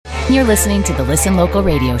You're listening to the Listen Local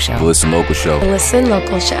Radio Show. The Listen Local Show. The Listen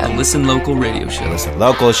Local Show. The Listen Local Radio Show. The Listen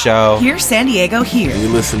Local Show. Here's San Diego here. You're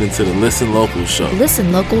listening to the Listen Local Show.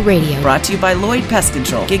 Listen Local Radio. Brought to you by Lloyd Pest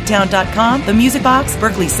Control, Gigtown.com, The Music Box,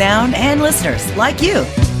 Berkeley Sound, and listeners like you.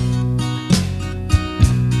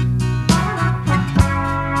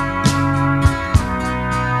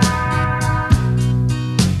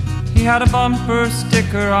 He had a bumper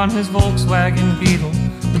sticker on his Volkswagen Beetle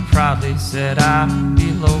that proudly said, "I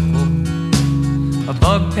be local." A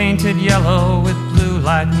bug painted yellow with blue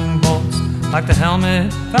lightning bolts, like the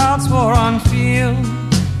helmet Fouts wore on field.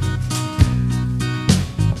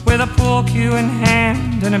 With a pool cue in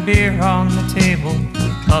hand and a beer on the table,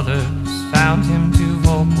 others found him too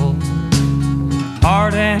vocal.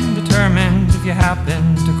 Hard and determined, if you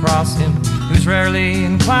happened to cross him, he was rarely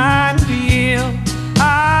inclined to yield.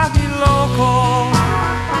 I be local,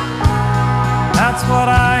 that's what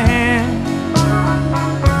I am.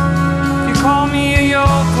 If you call me a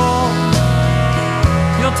yokel,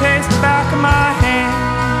 you'll taste the back of my hand.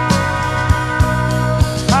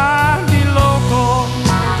 I be local,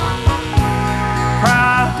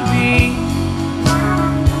 proud to be.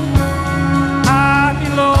 I be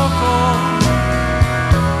local,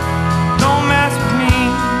 don't mess with me.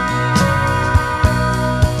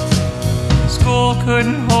 School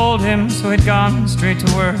couldn't hold him, so he'd gone straight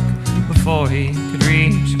to work before he could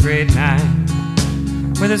reach grade 9.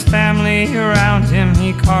 With his family around him,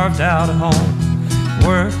 he carved out a home,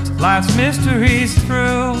 worked life's mysteries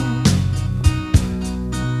through,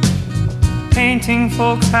 painting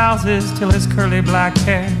folks' houses till his curly black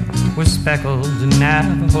hair was speckled in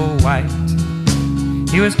Navajo white.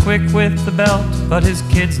 He was quick with the belt, but his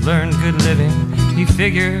kids learned good living. He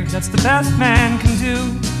figured that's the best man can do.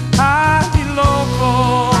 I be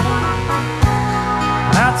local,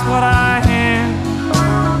 that's what I am.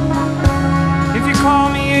 If you call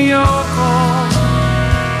me a yokel,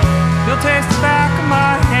 you'll taste the back of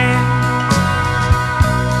my hand.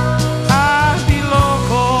 I be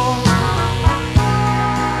local,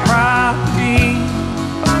 proud to be.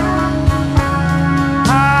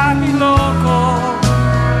 I be local,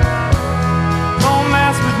 don't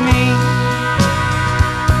mess with me.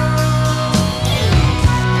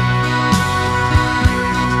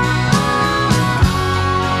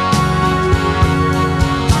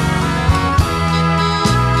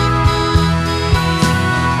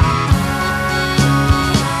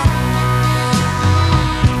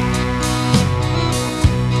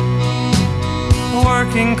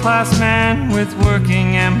 Working class man with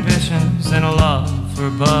working ambitions and a love for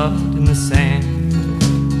Bud in the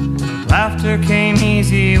sand. Laughter came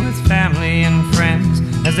easy with family and friends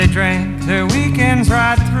as they drank their weekends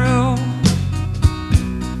right through.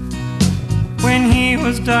 When he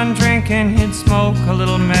was done drinking, he'd smoke a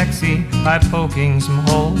little Mexi by poking some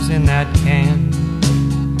holes in that can.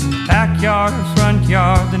 Backyard or front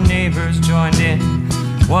yard, the neighbors joined in.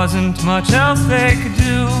 Wasn't much else they could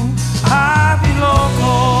do. I be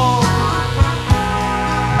local,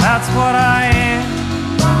 that's what I am.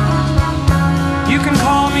 You can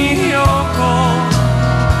call me yokel,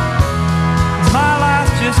 my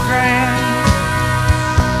life's just grand.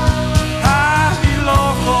 I be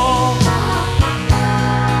local,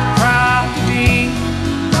 proud to be.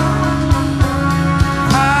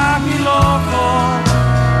 I be local,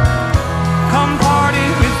 come party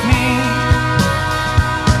with me.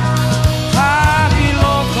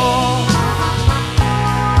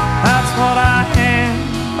 What I am.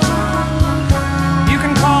 You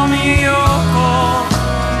can call me a yokel,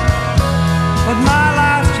 but my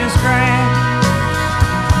life's just grand.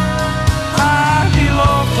 I be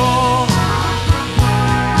local,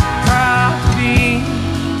 proud to be.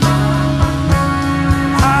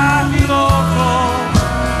 I be local,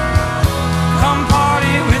 come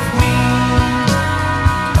party with me.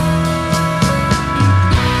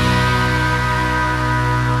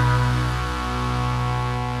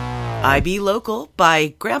 I Be Local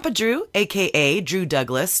by Grandpa Drew, a.k.a. Drew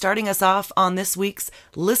Douglas, starting us off on this week's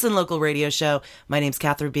Listen Local Radio Show. My name's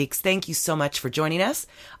Catherine Beeks. Thank you so much for joining us.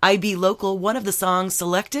 I Be Local, one of the songs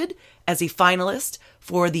selected as a finalist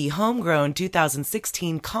for the Homegrown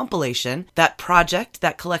 2016 compilation, that project,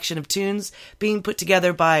 that collection of tunes being put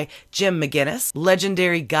together by Jim McGinnis,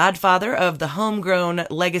 legendary godfather of the Homegrown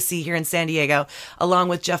legacy here in San Diego, along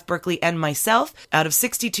with Jeff Berkeley and myself. Out of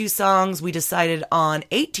 62 songs, we decided on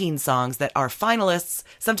 18 songs that are finalists.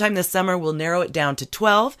 Sometime this summer, we'll narrow it down to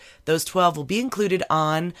 12. Those 12 will be included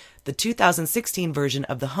on the 2016 version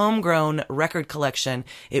of the Homegrown record collection.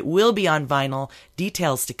 It will be on vinyl.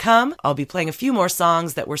 Details to come. I'll be playing a few more songs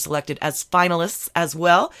songs that were selected as finalists as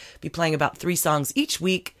well. Be playing about 3 songs each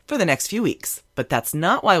week for the next few weeks. But that's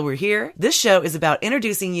not why we're here. This show is about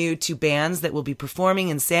introducing you to bands that will be performing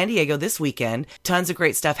in San Diego this weekend. Tons of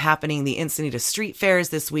great stuff happening. The Encinitas Street Fairs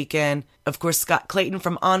this weekend. Of course, Scott Clayton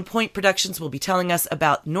from On Point Productions will be telling us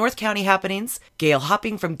about North County happenings. Gail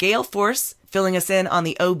Hopping from Gale Force filling us in on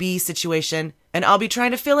the OB situation. And I'll be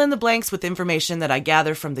trying to fill in the blanks with information that I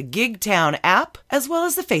gather from the Gigtown app, as well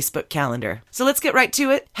as the Facebook calendar. So let's get right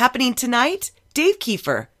to it. Happening tonight, Dave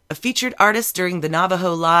Kiefer, a featured artist during the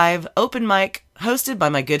Navajo Live open mic hosted by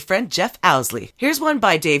my good friend Jeff Owsley. Here's one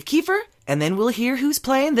by Dave Kiefer, and then we'll hear who's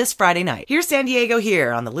playing this Friday night. Here's San Diego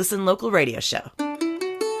here on the Listen Local radio show.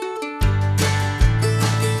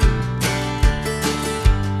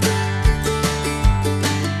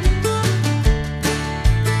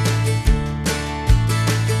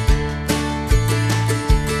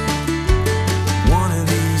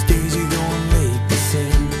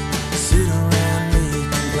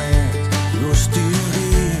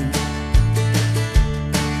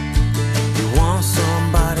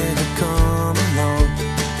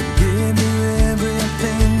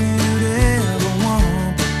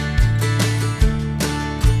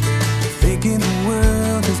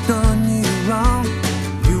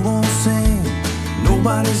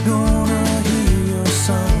 Nobody's gonna hear your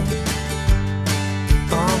song.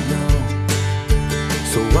 Oh no.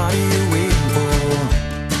 So what are you waiting for?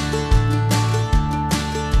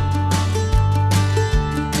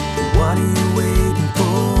 What are you waiting for?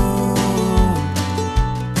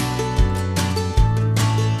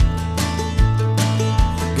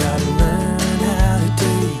 Gotta learn how to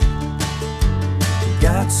take. You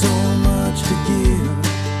got so much to give,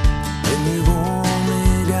 and you've only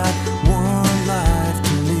got one life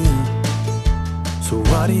to live. So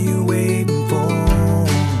what are you waiting for?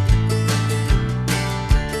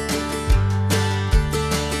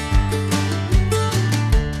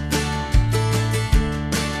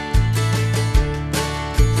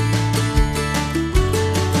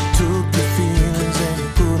 Took your feelings and you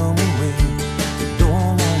put them away. You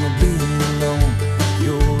don't wanna be alone.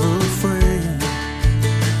 You're afraid.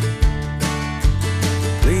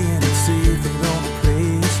 Playing it safe and gonna play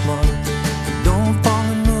it smart. Don't fall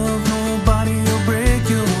in love, nobody will break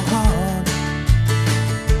your heart.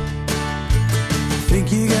 Think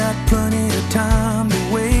you got plenty of time to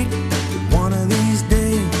wait, but one of these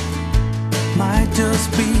days might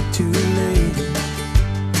just be too late.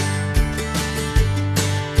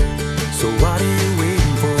 So what are you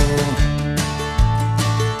waiting for?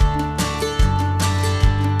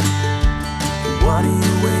 What are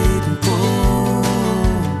you waiting for?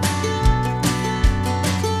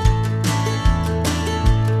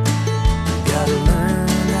 Gotta learn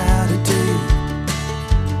how to take.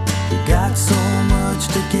 You got so much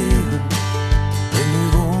to give, and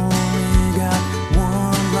you've only got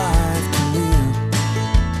one life to live.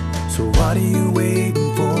 So what are you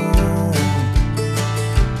waiting for?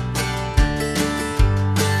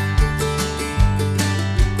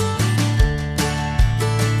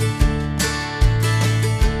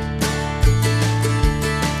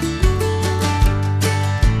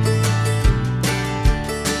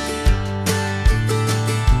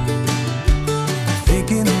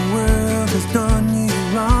 Thinking the world has done you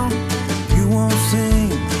wrong. You won't sing,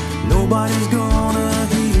 nobody's gonna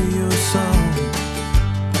hear your song.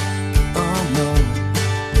 Oh no.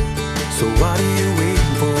 So what are you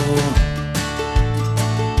waiting for?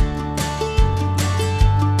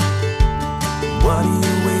 What are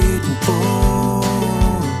you waiting for?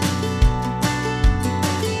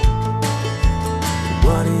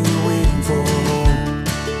 What are you waiting for?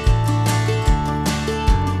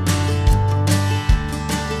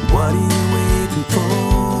 What are you waiting for?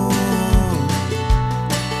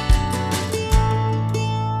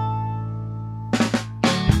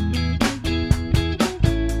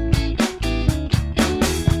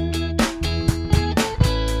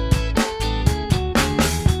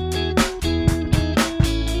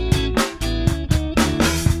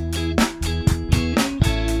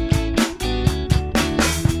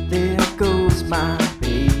 There goes my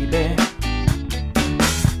baby.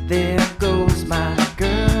 There goes my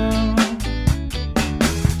girl.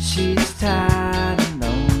 She's tired and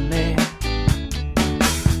lonely.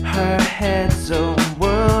 Her head's a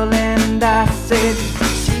whirl, and I said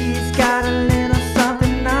she's got a little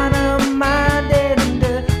something on her mind,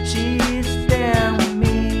 and she's there with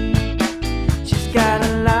me. She's got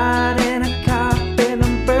a lot in her cup, and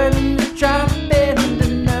a burden to drop, and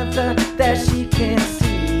another that she can't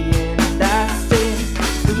see, and I said,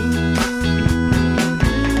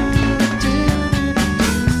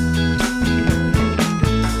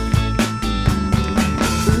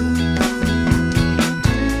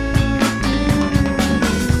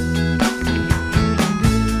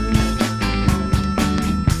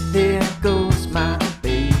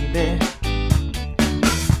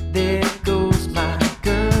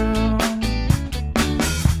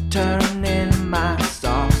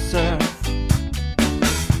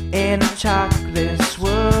 in a chocolate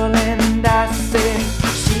swirl, and I said,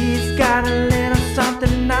 she's got a little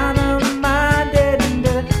something on her mind,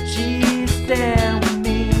 and she's down with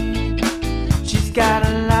me. She's got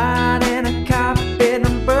a lot in a carpet, a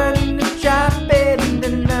burden to drop it, and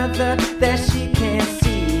another that she can't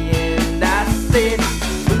see, and I said,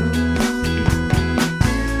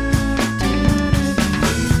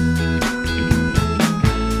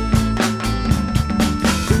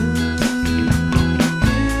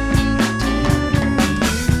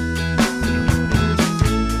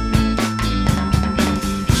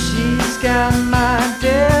 got my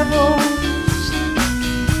devils,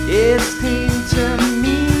 it's clean to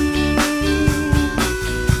me.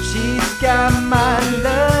 She's got my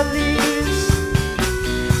lovelies,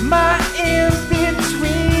 my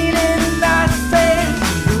in-between, and I say,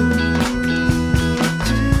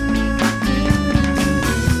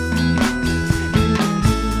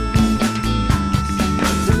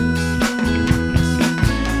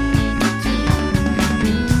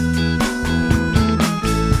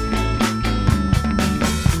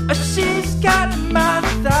 she's got my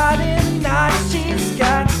thought in night, she's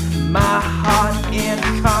got my heart in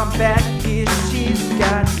combat gear, she's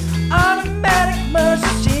got automatic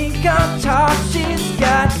machine gun talk, she's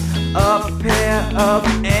got a pair of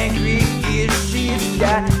angry ears, she's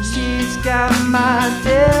got my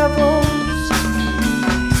devils,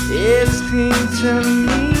 it's clean to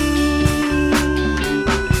me.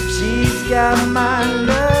 She's got my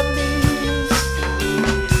lovelies,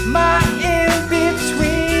 my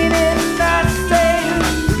in-between, and I say,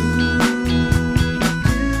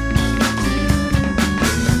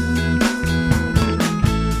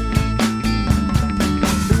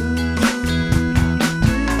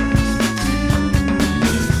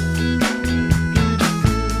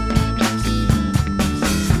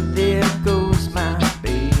 there goes my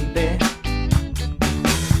baby,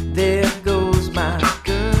 there goes my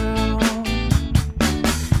girl.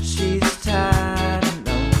 She's tired and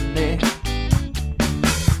lonely,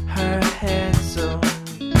 her head's a whirl.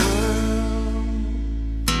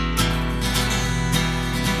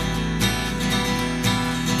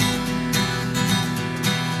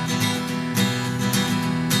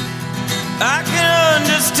 I can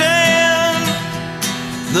understand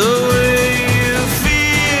the way you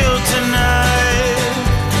feel tonight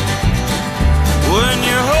when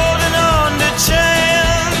you're holding on to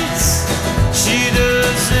chance. She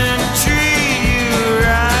doesn't treat you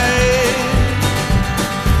right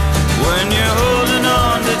when you're holding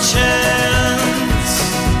on to chance.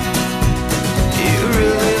 You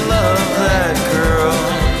really love that girl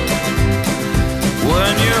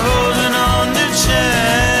when you're holding on to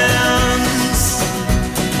chance.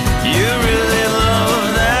 You really love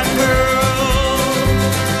that girl.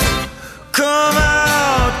 Come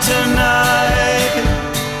out tonight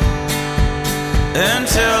and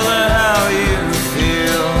tell her how you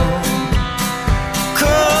feel.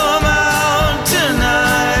 Come out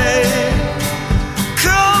tonight.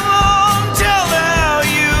 Come on, tell her how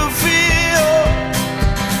you feel.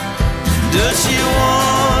 Does she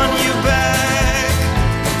want you back?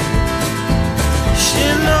 She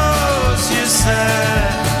knows you're sad.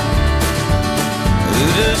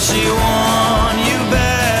 Does she want you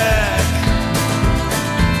back?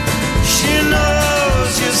 She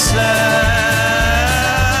knows you're sad.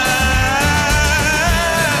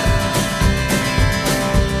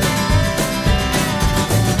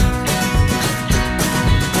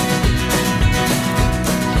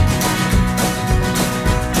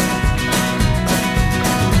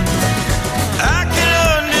 I can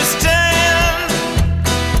understand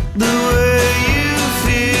the way you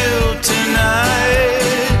feel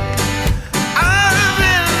tonight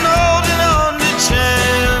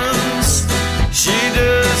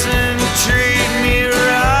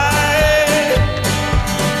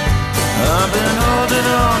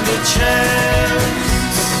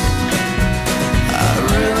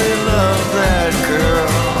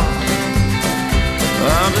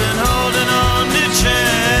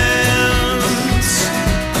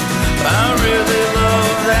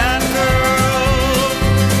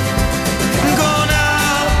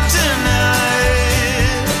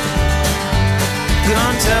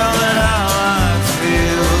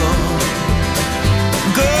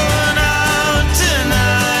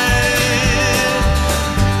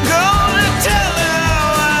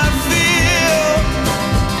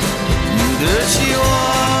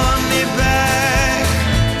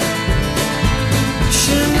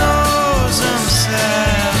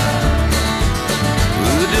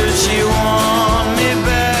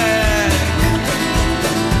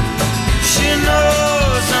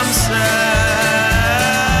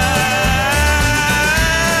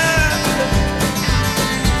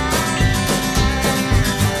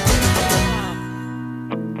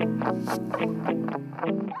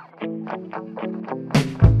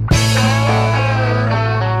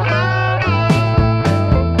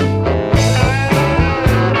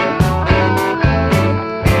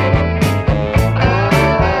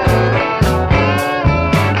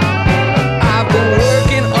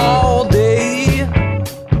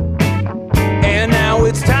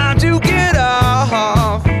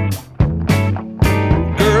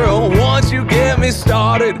we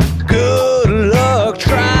started, good luck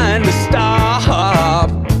trying to stop.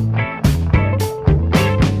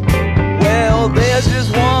 Well, there's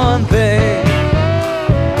just one thing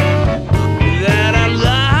that I'd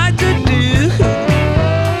like to do.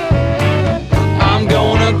 I'm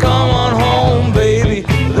gonna come on home, baby,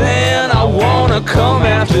 then I wanna come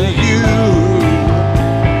after you.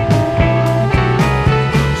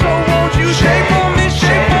 So won't you shake for me,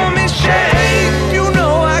 shake for me, shake. You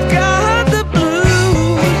know I got the blues.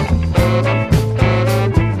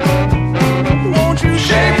 Won't you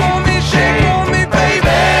shake for me,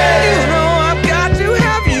 baby? You know I've got to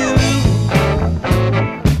have you.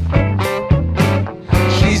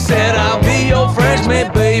 She said I'll be your French maid,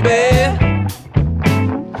 baby,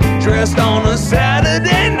 dressed on a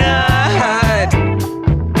Saturday night.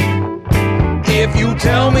 If you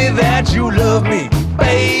tell me that you love me,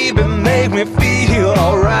 baby, make me feel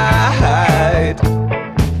alright.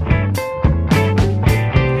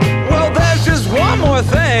 Well, there's just one more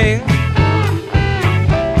thing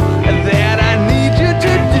that I need you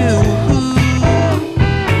to do.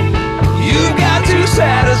 You've got to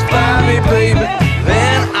satisfy me, baby,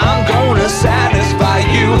 then I'm gonna satisfy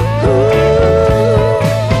you.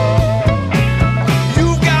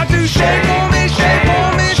 You've got to shake for me, shake for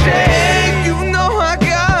me, shake. You know I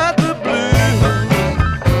got the blues.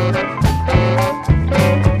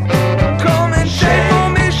 Come and shake for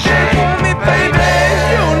me, baby.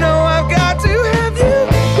 You know I've got to have you.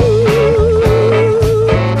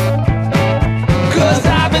 'Cause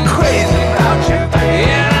I've been crazy about you,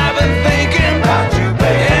 and I've been thinking about you,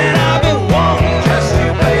 and I've been wanting just you,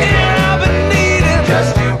 and I've been needing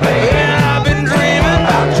just you, and I've been dreaming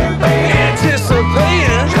about you,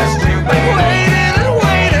 anticipating just you, waiting and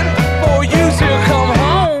waiting for you to come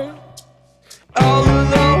home, all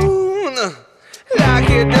alone like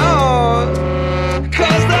a dog.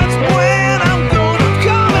 'Cause that's when I'm gonna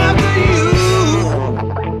come after you.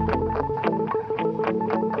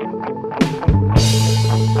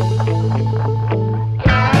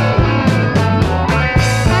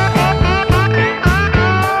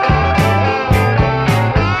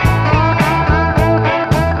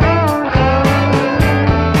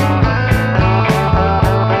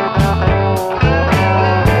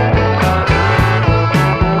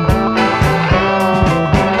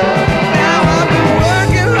 Now I've been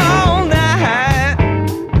working all night.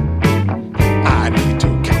 I need to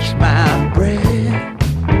catch my breath.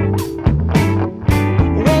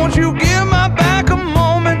 Won't you give my back a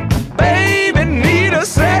moment, baby? Need a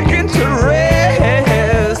second to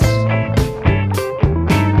rest.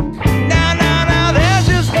 Now, there's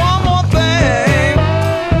just one more thing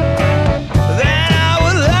that I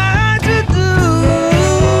would like to do.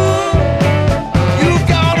 You've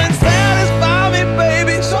gone and satisfied me,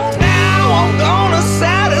 baby, so now I'm gonna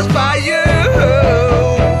satisfy you.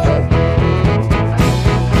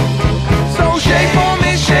 So shake for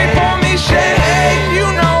me, shake. You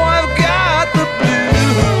know I've got the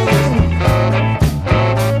blues.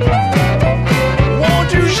 Won't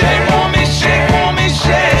you shake for me,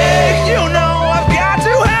 shake. You know I've got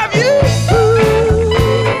to have you.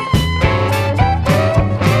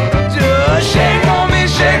 Just shake for me,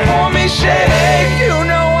 shake. You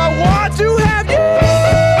know I want to have you.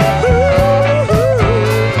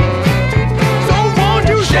 So won't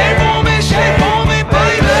you shake for me,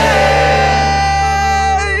 baby?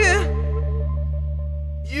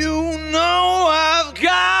 You know I've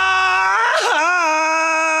got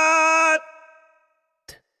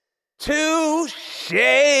to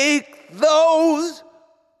shake those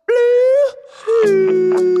blues.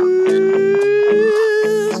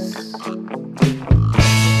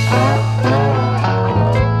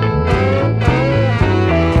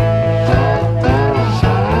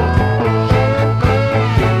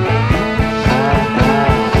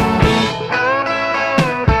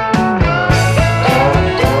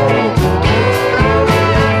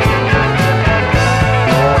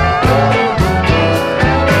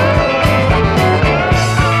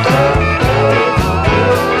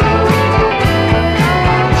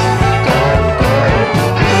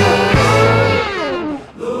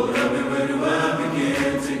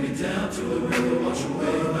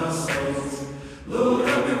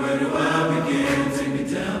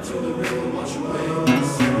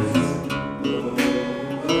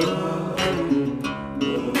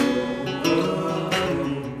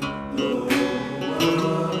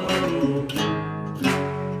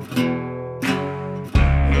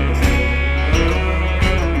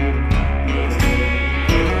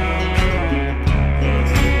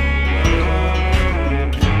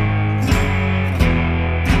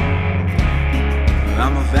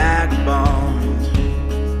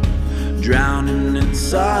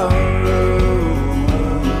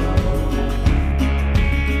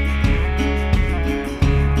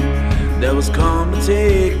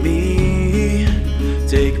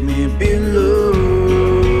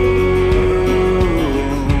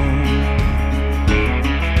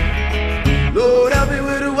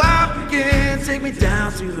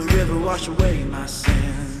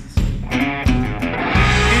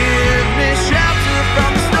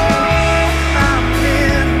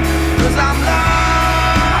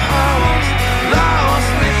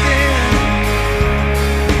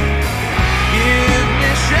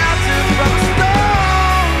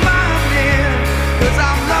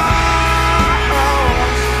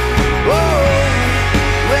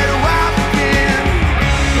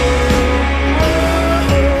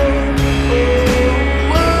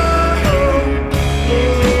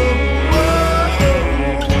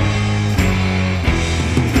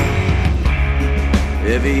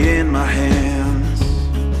 heavy in my hands,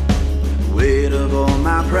 weight of all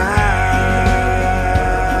my pride,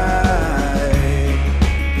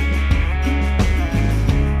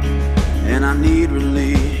 and I need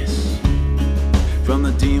release from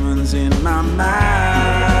the demons in my mind.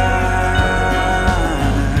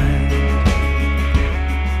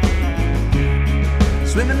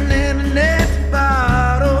 Swimming in an empty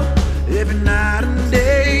bottle every night and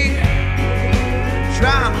day,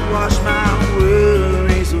 trying to wash my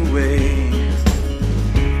worries away.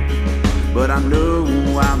 But I know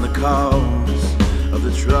I'm the cause of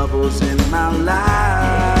the troubles in my life.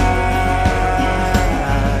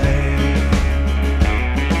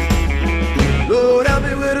 Lord, help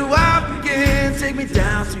me, where do I begin? Take me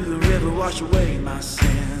down to the river, wash away my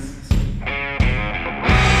sins.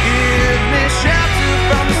 Give me shelter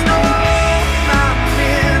from the storm I'm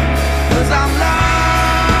in, 'cause I'm lost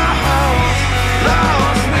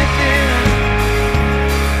within.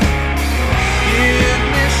 Give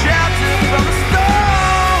me shelter from the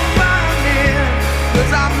storm I'm in,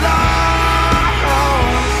 'cause I'm lost.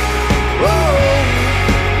 Whoa,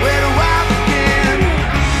 where do I begin?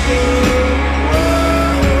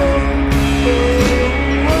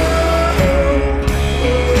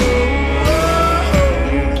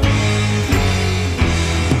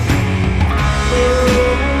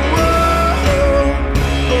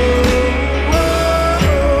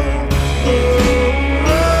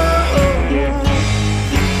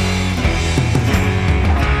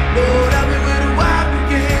 Lord, help me, where do I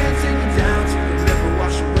begin? Take me down to the river,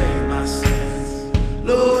 wash away my sins.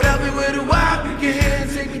 Lord, help me, where do I begin?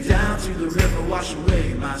 Take me down to the river, wash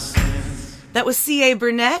away my sins. That was C.A.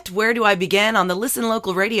 Burnett, Where Do I Begin, on the Listen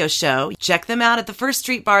Local radio show. Check them out at the First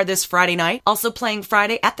Street Bar this Friday night. Also playing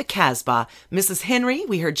Friday at the Casbah. Mrs. Henry,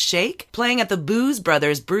 we heard Shake. Playing at the Booze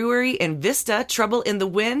Brothers Brewery in Vista, Trouble in the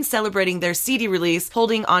Wind, celebrating their CD release,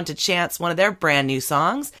 Holding On to Chance, one of their brand new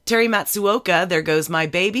songs. Terry Matsuoka, There Goes My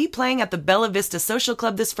Baby, playing at the Bella Vista Social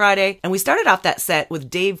Club this Friday. And we started off that set with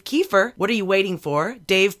Dave Kiefer, What Are You Waiting For?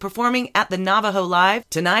 Dave performing at the Navajo Live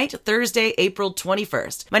tonight, Thursday, April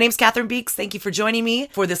 21st. My name's Catherine Beeks. Thank you for joining me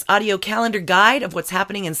for this audio calendar guide of what's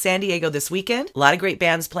happening in San Diego this weekend. A lot of great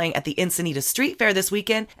bands playing at the Encinitas Street Fair this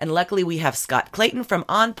weekend, and luckily we have Scott Clayton from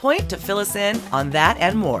On Point to fill us in on that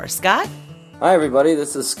and more. Scott? Hi everybody,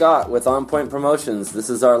 this is Scott with On Point Promotions. This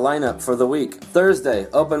is our lineup for the week. Thursday,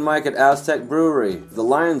 open mic at Aztec Brewery. The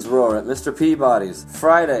Lion's Roar at Mr. Peabody's.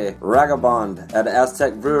 Friday, Ragabond at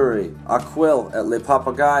Aztec Brewery. Aquil at Le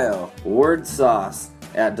Papagayo. Word Sauce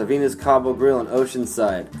at Davina's Cabo Grill in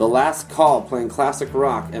Oceanside. The Last Call playing classic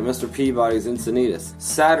rock at Mr. Peabody's Encinitas.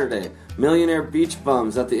 Saturday, Millionaire Beach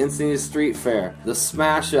Bums at the Encinitas Street Fair. The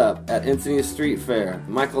Smash Up at Encinitas Street Fair.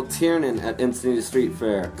 Michael Tiernan at Encinitas Street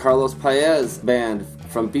Fair. Carlos Paez Band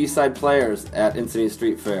from B-Side Players at Encinitas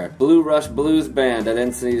Street Fair. Blue Rush Blues Band at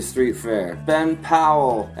Encinitas Street Fair. Ben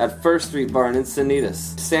Powell at First Street Bar in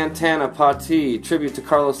Encinitas. Santana Pati, tribute to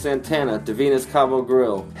Carlos Santana at Davina's Cabo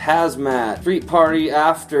Grill. Hazmat, Street Party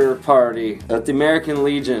After Party at the American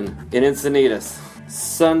Legion in Encinitas.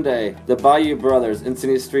 Sunday, the Bayou Brothers,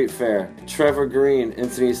 Encinitas Street Fair. Trevor Green,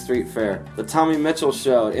 Encinitas Street Fair. The Tommy Mitchell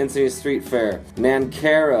Show at Encinitas Street Fair.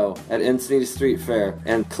 Nancaro at Encinitas Street Fair.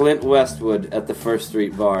 And Clint Westwood at the First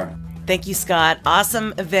Street Bar. Thank you, Scott.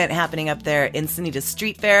 Awesome event happening up there at Encinitas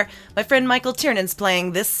Street Fair. My friend Michael Tiernan's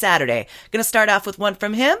playing this Saturday. Going to start off with one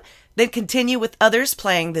from him, then continue with others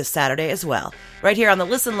playing this Saturday as well. Right here on the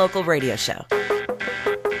Listen Local radio show.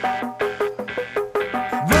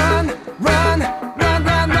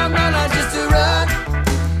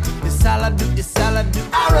 It's all I do,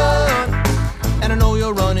 I run. And I know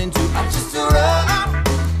you're running too. I just run.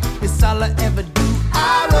 It's all I ever do,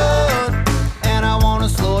 I run. And I wanna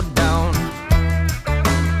slow it down.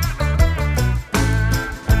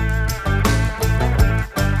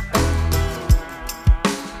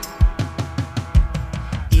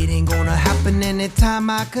 It ain't gonna happen anytime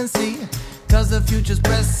I can see, 'cause the future's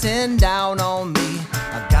pressing down on me.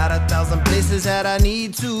 I got 1,000 places that I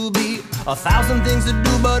need to be, 1,000 things to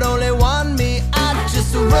do, but only one me. I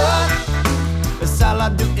just run. It's all I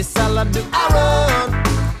do, it's all I do, I run.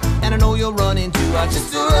 And I know you're running too. I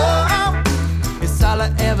just run. It's all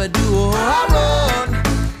I ever do, oh, I run.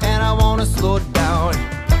 And I wanna slow it down.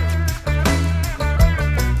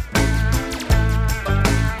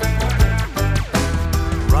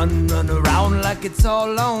 Run around like it's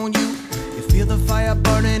all on you. You feel the fire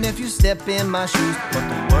burning if you step in my shoes. But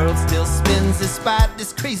the world still spins despite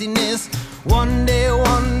this craziness. One day,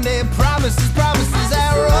 promises, I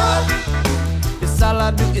run. It's all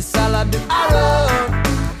I do, it's all I do, I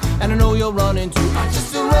run. And I know you're running too. I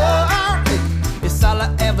just run. It's all I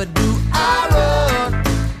ever do, I run.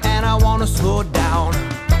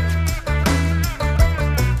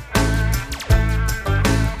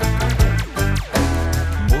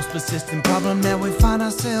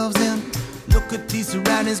 ourselves in. Look at these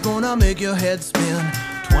surroundings, gonna make your head spin.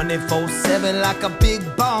 24/7 like a big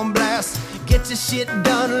bomb blast. Get your shit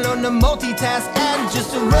done, learn to multitask and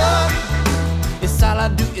just run. It's all I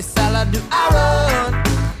do, it's all I do, I run.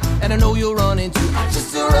 And I know you're running too, I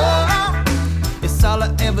just run. It's all I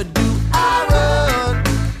ever do, I run.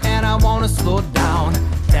 And I wanna slow down,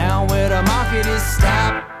 down where the market is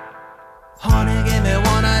stopped. Honey, give me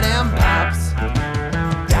one of them pops.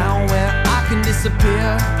 Down where I can disappear,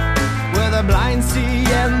 where the blind see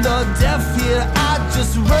and the deaf hear. I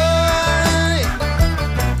just run.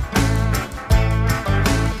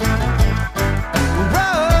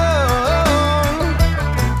 Run.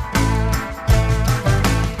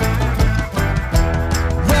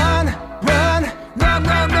 Run, run, run,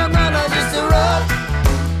 run, run, run, I just run.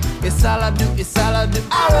 It's all I do, it's all I do,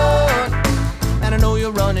 I run. And I know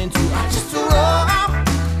you're running too, I just run.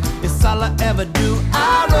 It's all I ever do, I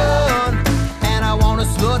run. And I wanna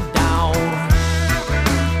slow down.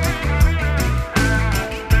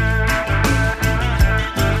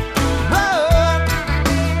 Run.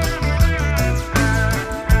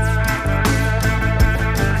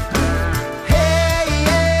 Hey,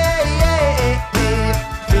 hey, hey,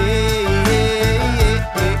 hey, hey, hey,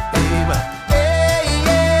 hey, hey,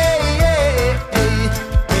 hey, hey,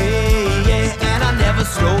 hey, and I never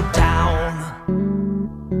slow down.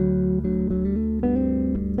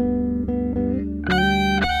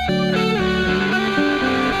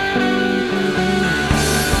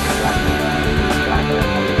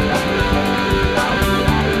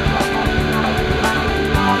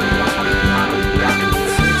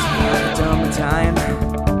 Time, I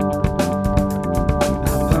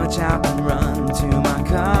punch out and run to my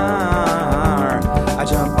car. I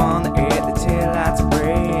jump on the air, the taillights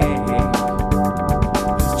break.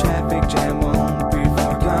 This traffic jam won't be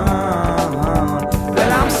far gone.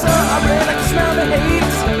 Well, I'm sorry, I can smell the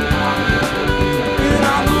hate. And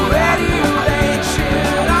I'm ready to lay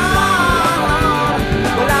shit on.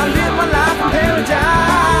 Well, I live my life in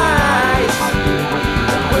paradise.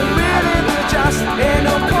 Well, really, there just ain't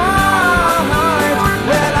no point.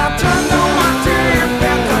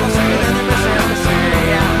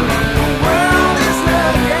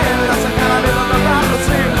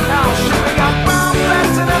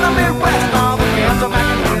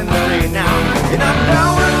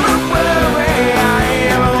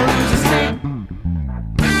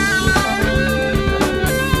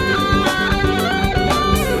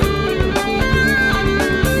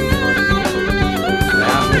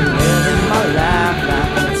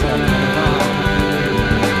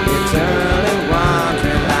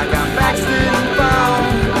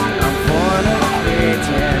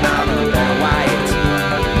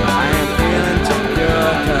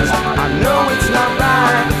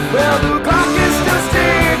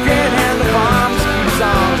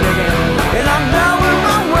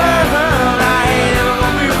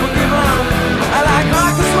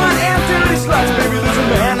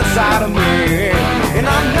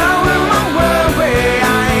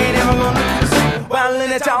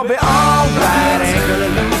 I'll be alright, ain't gonna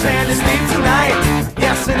lose any sleep tonight.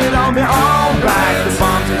 Yes, and it'll be alright. The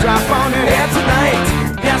bombs will drop on your head tonight.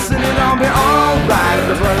 Yes, and it'll be alright.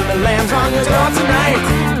 The blood of the lamb's on your door tonight.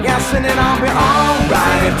 Yes, and it'll be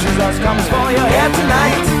alright. If Jesus comes for your head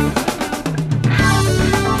tonight.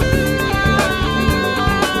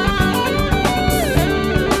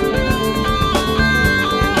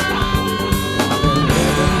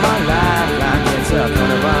 Living my life like it's up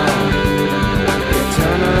and around.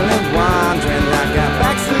 Eternally wandering like a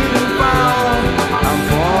backslidden phone. I'm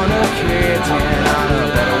fornicating on a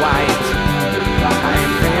bed of white. I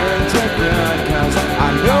ain't feeling too good cause I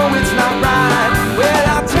know it's not right. Well,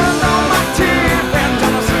 I turned on my teeth and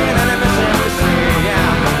turn on sin and everything,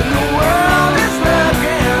 yeah. The world is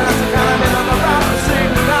looking, that's the kind of bit of a prophecy.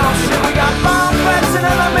 Now shit, we got bomb threats in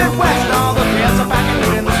the Midwest. All the kids are back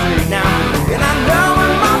in the street now. And I know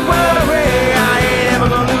in my worry I ain't ever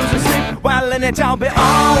gonna lose a sleep. Well, and it'll be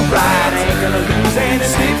alright. Ain't gonna lose any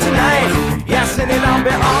sleep tonight. Yes, and it'll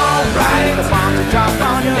be alright. The bombs will drop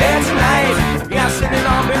on your head tonight. Yes, and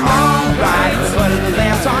it'll be alright. The blood of the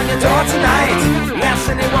lamb's on your door tonight. Yes,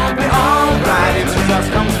 and it won't be alright if Jesus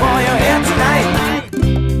comes for your head tonight.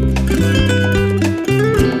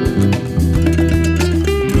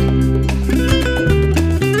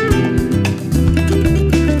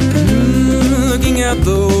 Looking at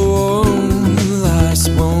the wall, ice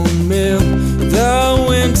won't melt the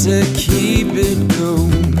winter, keep it cold.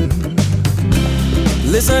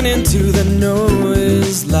 Listening to the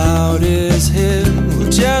noise, loud as hell,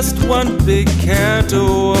 just one big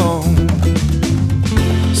canto.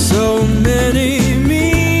 So many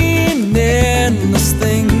meaningless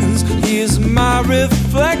things my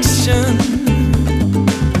reflection.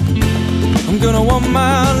 I'm gonna want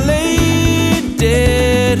my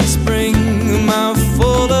lady to spring my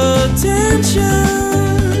full attention.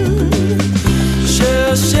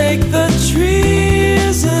 She'll shake the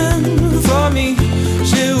trees and for me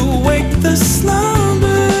she'll wake the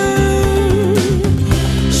slumber.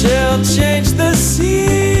 She'll change the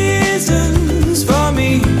seasons for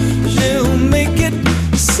me. She'll make it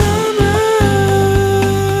summer.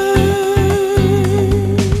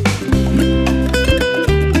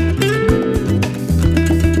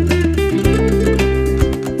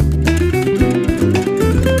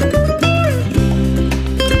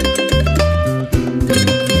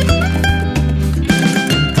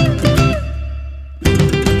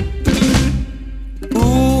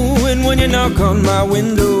 Ooh, and when you knock on my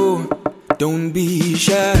window, don't be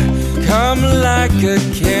shy, come like a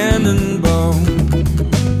cannonball.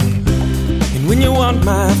 And when you want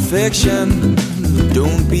my affection,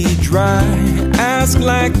 don't be dry, ask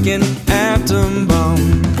like an atom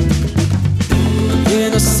bomb.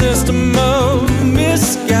 In a system of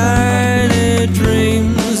misguided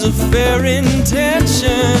dreams of fair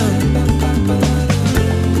intention,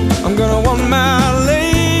 I'm gonna want my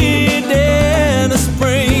lady to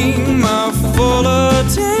spring my full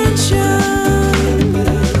attention.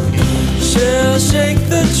 She'll shake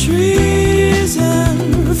the trees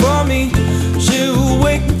and for me she'll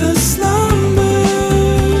wake the slumber.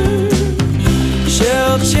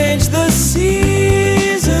 She'll change the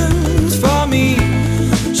seasons for me.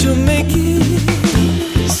 She'll make it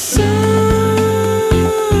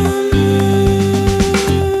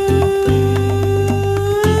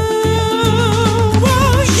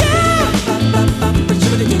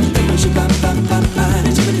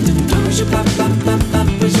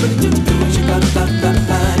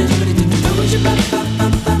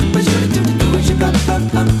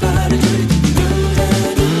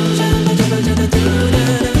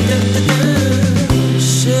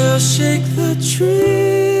she'll shake the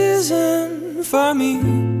trees and for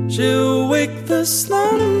me she'll wake the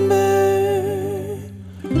slumber.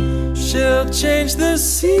 She'll change the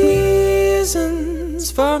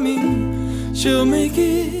seasons for me. She'll make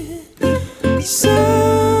it summer.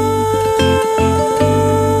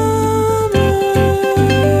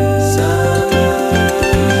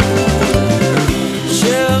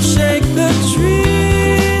 She'll shake the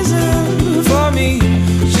trees and for me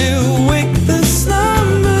she'll wake the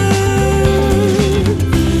slumber.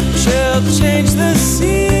 She'll change the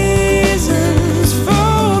seasons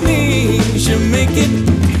for me. She'll make it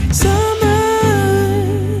summer.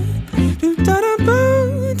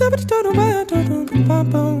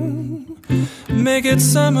 Make it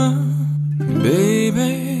summer,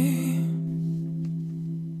 baby.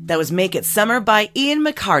 That was Make It Summer by Ian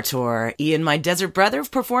McArthur. Ian, my desert brother,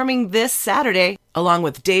 performing this Saturday, along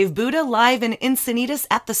with Dave Buddha live in Encinitas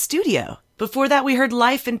at the studio. Before that, we heard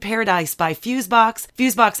Life in Paradise by Fusebox.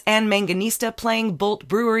 Fusebox and Manganista playing Bolt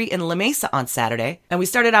Brewery in La Mesa on Saturday. And we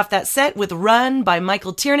started off that set with Run by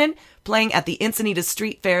Michael Tiernan, playing at the Encinitas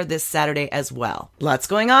Street Fair this Saturday as well. Lots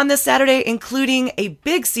going on this Saturday, including a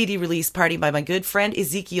big CD release party by my good friend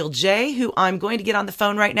Ezekiel J., who I'm going to get on the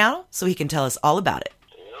phone right now so he can tell us all about it.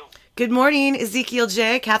 Good morning, Ezekiel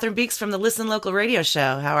J. Catherine Beeks from the Listen Local radio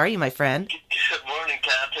show. How are you, my friend? Good morning,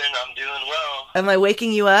 Catherine. I'm doing well. Am I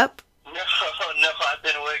waking you up? No, I've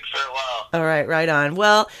been awake for a while. All right on.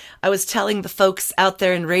 Well, I was telling the folks out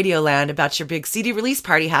there in Radioland about your big CD release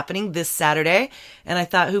party happening this Saturday, and I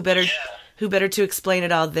thought who better to explain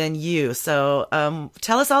it all than you. So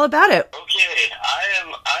tell us all about it. Okay,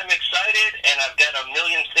 I'm excited, and I've got a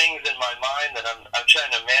million things in my mind that I'm trying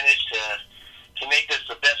to manage to make this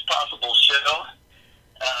the best possible show.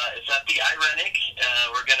 It's at the Ironic.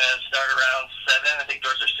 We're going to start around 7. I think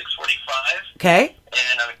doors are 6:45. Okay.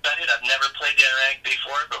 And I'm excited. I've never played the Ironic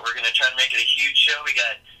before, but we're going to try to make it a huge show. We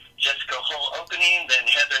got Jessica Hull opening, then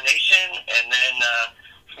Heather Nation, and then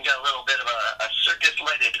we got a little bit of a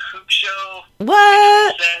circus-lighted hoop show.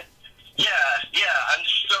 What? Yeah, I'm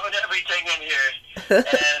throwing everything in here.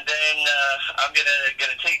 And then I'm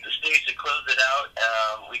gonna take the stage to close it out.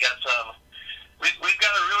 We've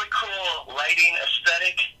got a really cool lighting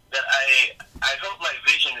aesthetic that I hope my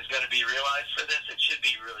vision is going to be realized for this. It should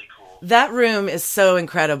be really cool. That room is so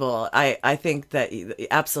incredible. I think that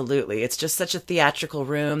absolutely. It's just such a theatrical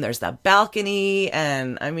room. There's that balcony,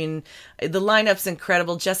 and I mean, the lineup's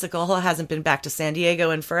incredible. Jessica Hull hasn't been back to San Diego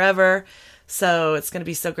in forever, so it's going to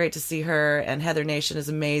be so great to see her, and Heather Nation is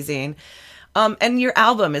amazing. And your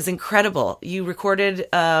album is incredible. You recorded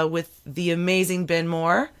with the amazing Ben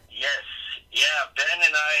Moore. Yes. Yeah, Ben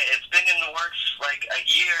and I, it's been in the works like a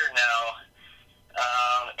year now,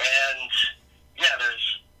 and yeah,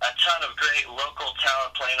 there's a ton of great local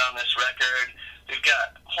talent playing on this record. We've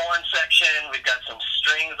got horn section, we've got some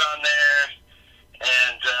strings on there,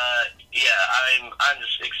 and I'm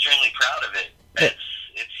just extremely proud of it.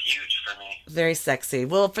 It's huge for me. Very sexy.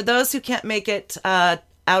 Well, for those who can't make it out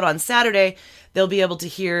on Saturday, they'll be able to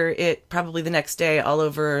hear it probably the next day all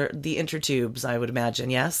over the intertubes, I would imagine,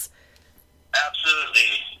 yes? Absolutely.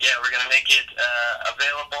 Yeah, we're going to make it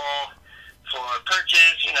available for purchase,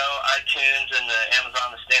 iTunes and the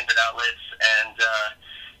Amazon, the standard outlets, and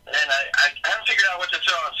then I haven't figured out what to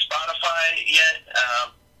throw on Spotify yet.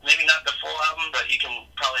 Maybe not the full album, but you can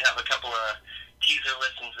probably have a couple of teaser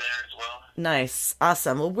listens there as well. Nice.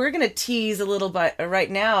 Awesome. Well, we're going to tease a little bit right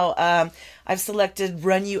now. I've selected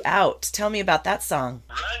Run You Out. Tell me about that song.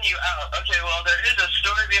 Run You Out. Okay, well, there is a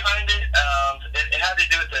story behind it. It had to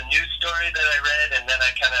do with a news story that I read, and then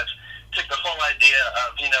I kind of took the whole idea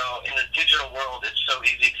of, in the digital world, it's so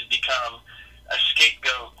easy to become a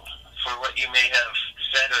scapegoat for what you may have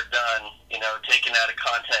said or done, taken out of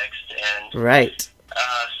context. And right.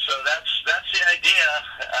 So that's the idea,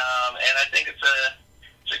 and I think it's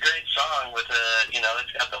a great song with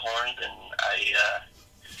it's got the horns, and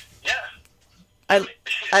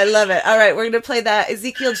I love it. All right, we're going to play that.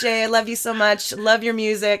 Ezekiel J, I love you so much. Love your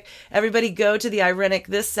music. Everybody go to the Irenic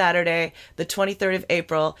this Saturday, the 23rd of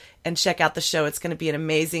April, and check out the show. It's going to be an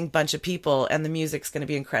amazing bunch of people, and the music's going to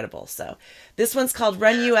be incredible. So this one's called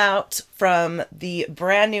Run You Out from the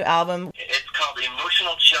brand new album. It's called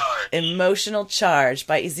Emotional Charge. Emotional Charge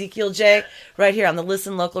by Ezekiel J, right here on the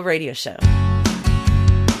Listen Local radio show.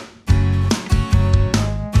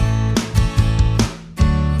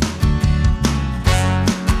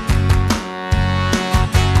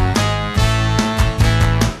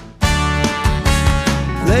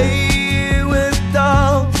 Play with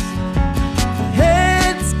dolls,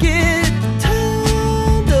 heads get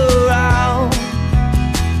turned around,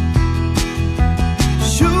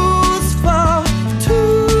 shoes fall to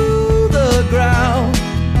the ground.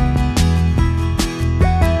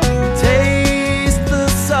 Taste the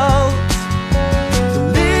salt, the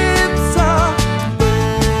lips are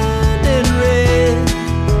burning red,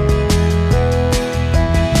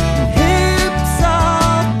 hips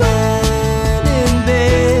are burning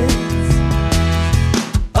beds.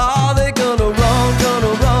 Are they gonna run,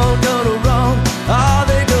 gonna run, gonna run? Are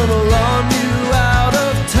they gonna run you out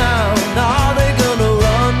of town? Are they gonna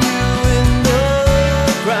run you in the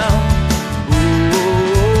ground?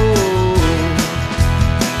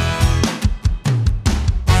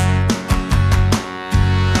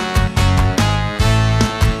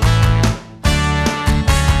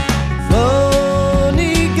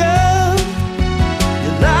 Funny girl,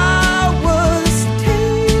 your life was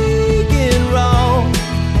taken wrong.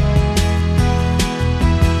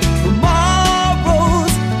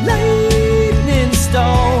 Tomorrow's lightning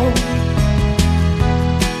storm.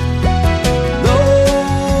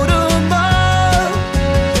 Load 'em up,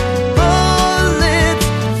 bullets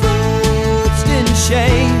forged in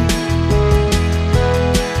shame.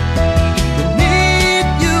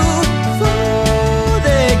 Beneath you for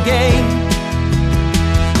their game.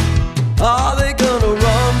 Are they gonna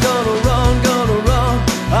run, gonna run, gonna run?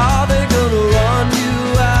 Are they gonna run you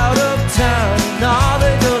out of town? Are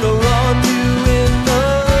they gonna run you in the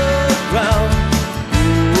ground?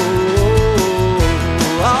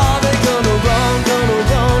 Are they gonna run, gonna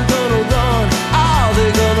run, gonna run? Are they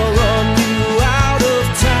gonna run you out of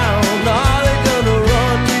town? Are they gonna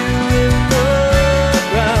run you in the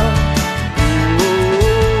ground?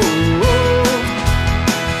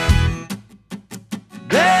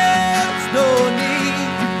 There's no need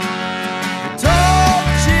for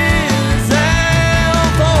torches and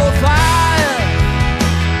for fire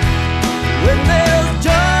when there's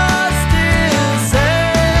justice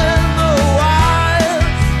and the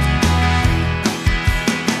wires.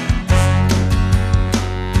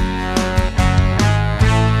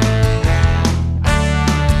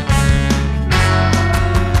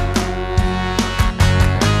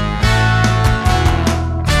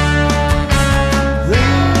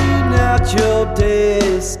 Clean out your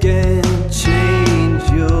desk and change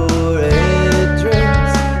your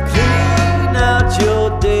address. Clean out your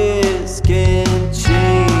desk and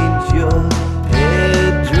change your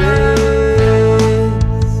address.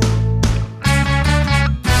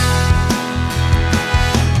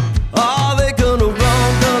 Are they gonna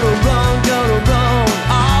run, gonna run, gonna run?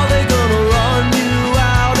 Are they gonna run you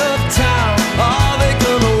out of town? Are they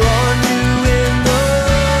gonna run you in the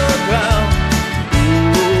ground?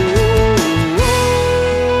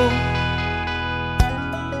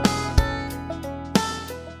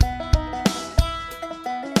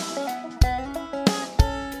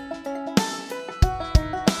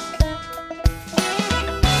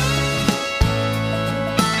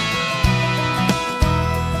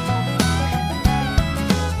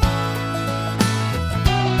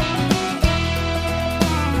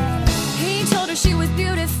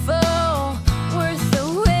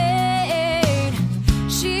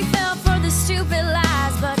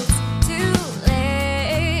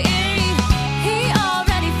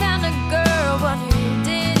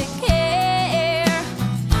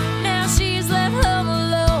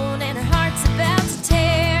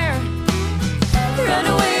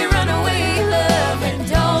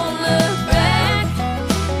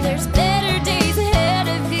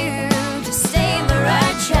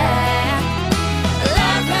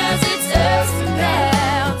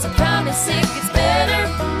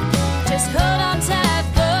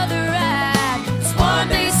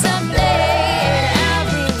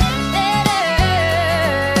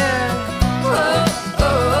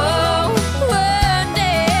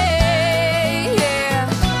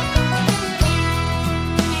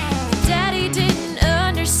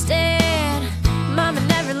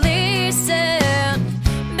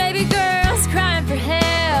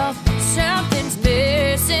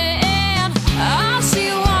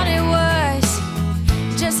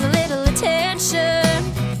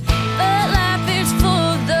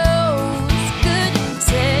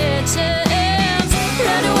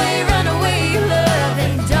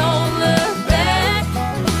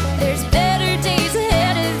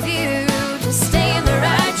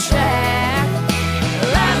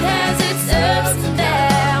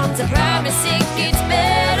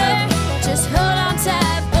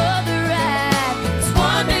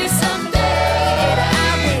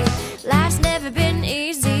 never been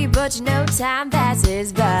easy, but you know time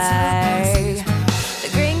passes by. The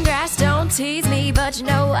green grass don't tease me, but you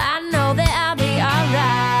know I know that I'll be alright.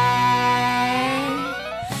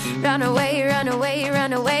 Run away, run away,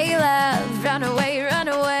 run away, love. Run away, run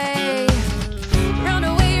away. Run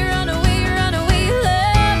away, run away, run away,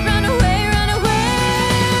 love. Run away, run away.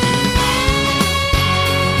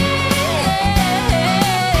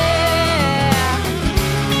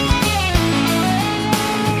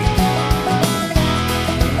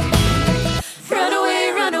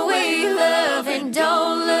 Run away, love, and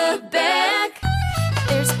don't look back.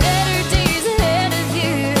 There's better days ahead of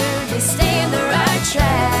you. Just stay in the right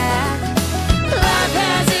track. Life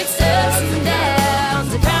has its ups and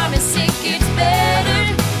downs. I promise it gets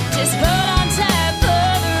better. Just hold on tight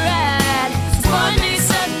for the ride. 'Cause one day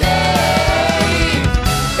someday,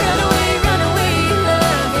 run away,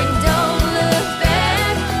 love, and don't look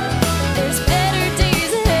back. There's better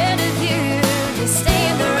days ahead of you. Just stay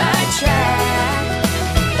in the right track.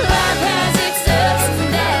 Life has its ups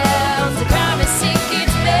and downs. I promise it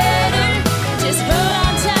gets better. Just hold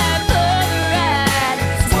on tight for the ride.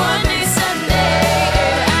 'Cause one day someday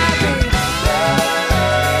I'll be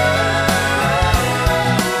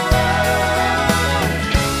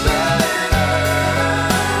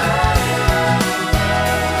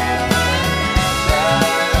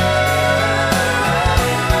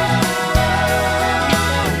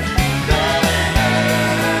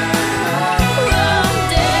one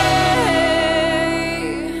day.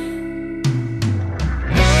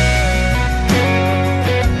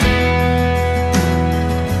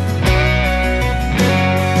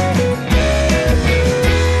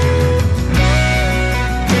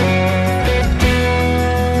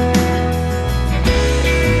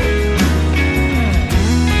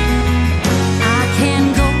 I can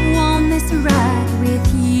go on this ride with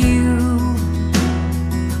you,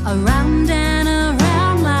 around and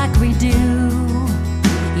around like we do.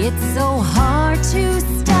 It's so hard to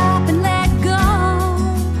stop and let go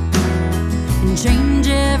and change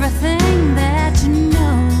everything that you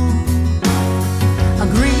know.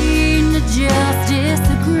 Agreeing to just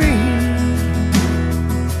disagree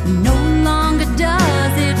no longer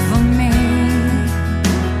does it for me.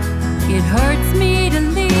 It hurts me to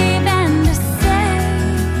leave and to say,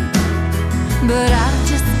 but I've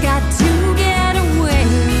just got to get away.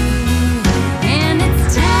 And it's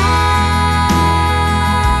time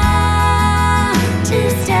to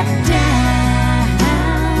step down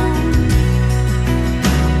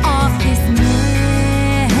off this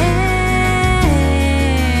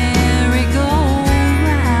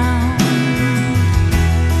merry-go-round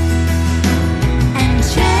and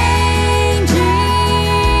changing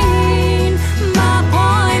my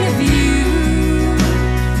point of view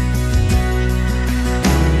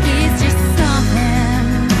is just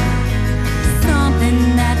something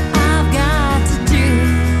that I've got to do.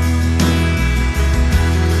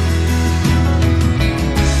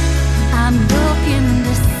 I'm looking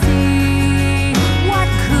to see what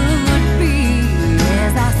could be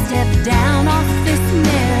as I step down off this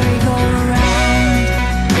merry-go-round.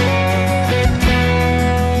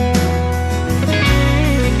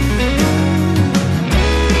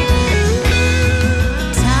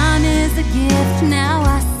 Time is a gift, now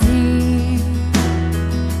I see.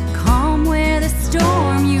 Calm where the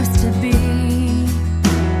storm used to be.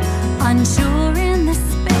 Unsure in the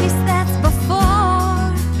space that's before.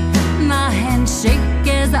 My hands shake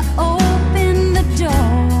as I open the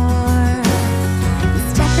door.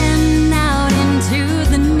 Stepping out into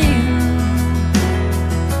the new.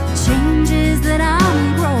 Changes that I'm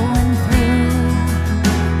growing through.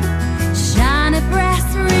 Shiny brass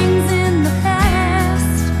rings in the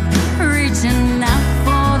past, reaching out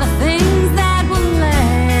for the things that will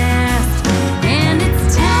last. And it's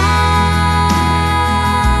time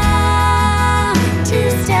to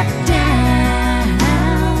step down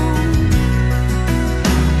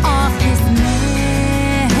off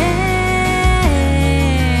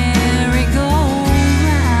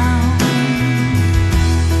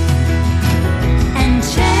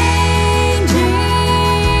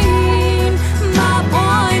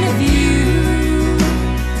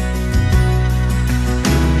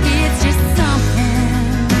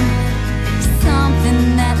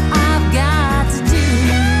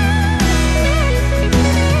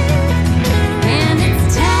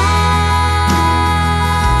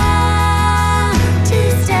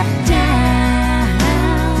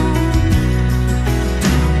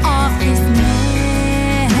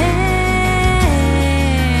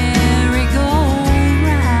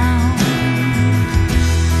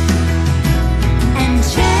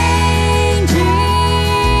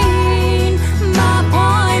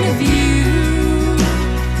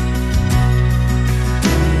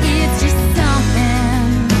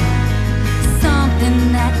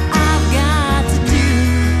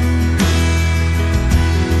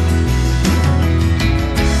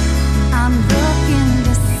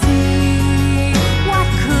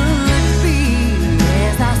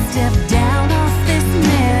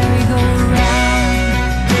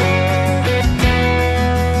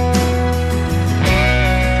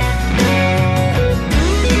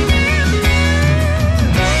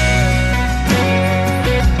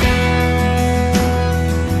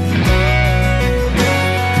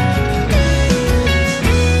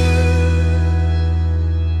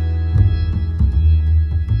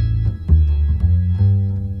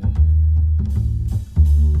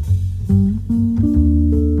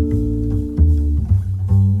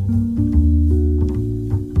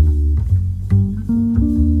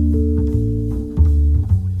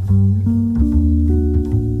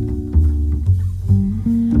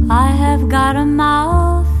got a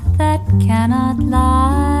mouth that cannot lie.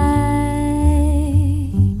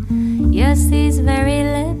 Yes, these very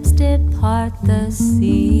lips did part the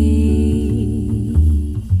sea.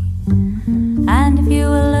 And if you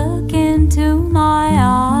will look into my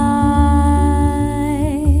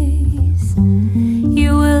eyes,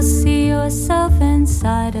 you will see yourself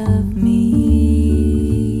inside of me.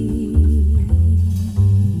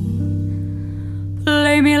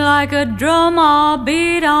 Play me like a drum, I'll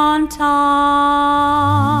beat on time.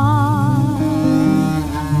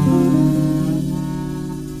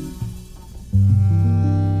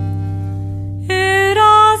 It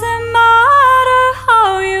doesn't matter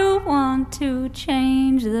how you want to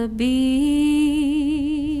change the beat.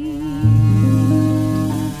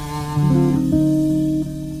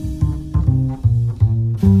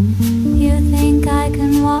 You think I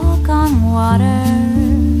can walk on water,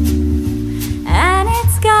 and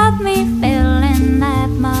it's got me feeling that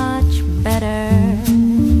much better.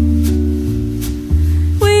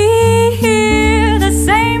 We hear the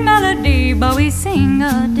same melody, but we sing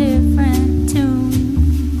a different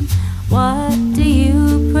tune. What do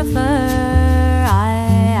you prefer, I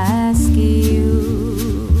ask you?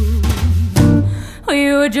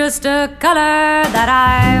 You're just a color that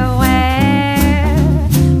I wear.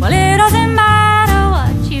 Well, it doesn't matter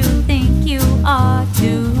what you think you are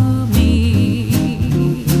to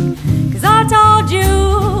me, 'cause I told you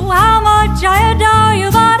how much I adore you,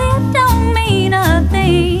 but it don't mean a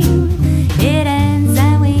thing. It ends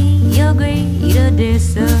and we agree to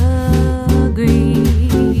disagree.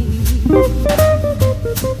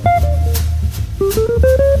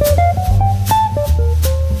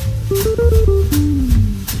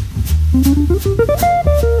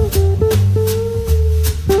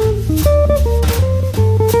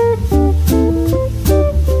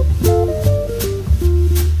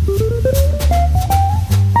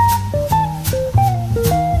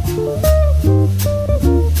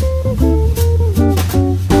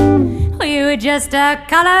 You're just a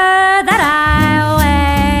color that I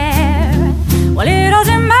wear. Well, it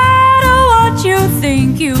doesn't matter what you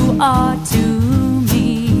think you are to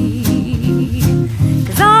me,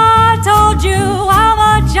 'cause I told you how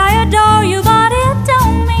much I adore you, but it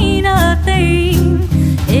don't mean a thing.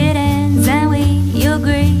 It ends and we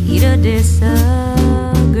agree to disagree.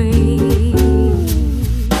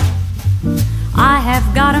 I have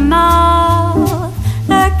got a mouth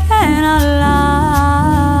that cannot lie.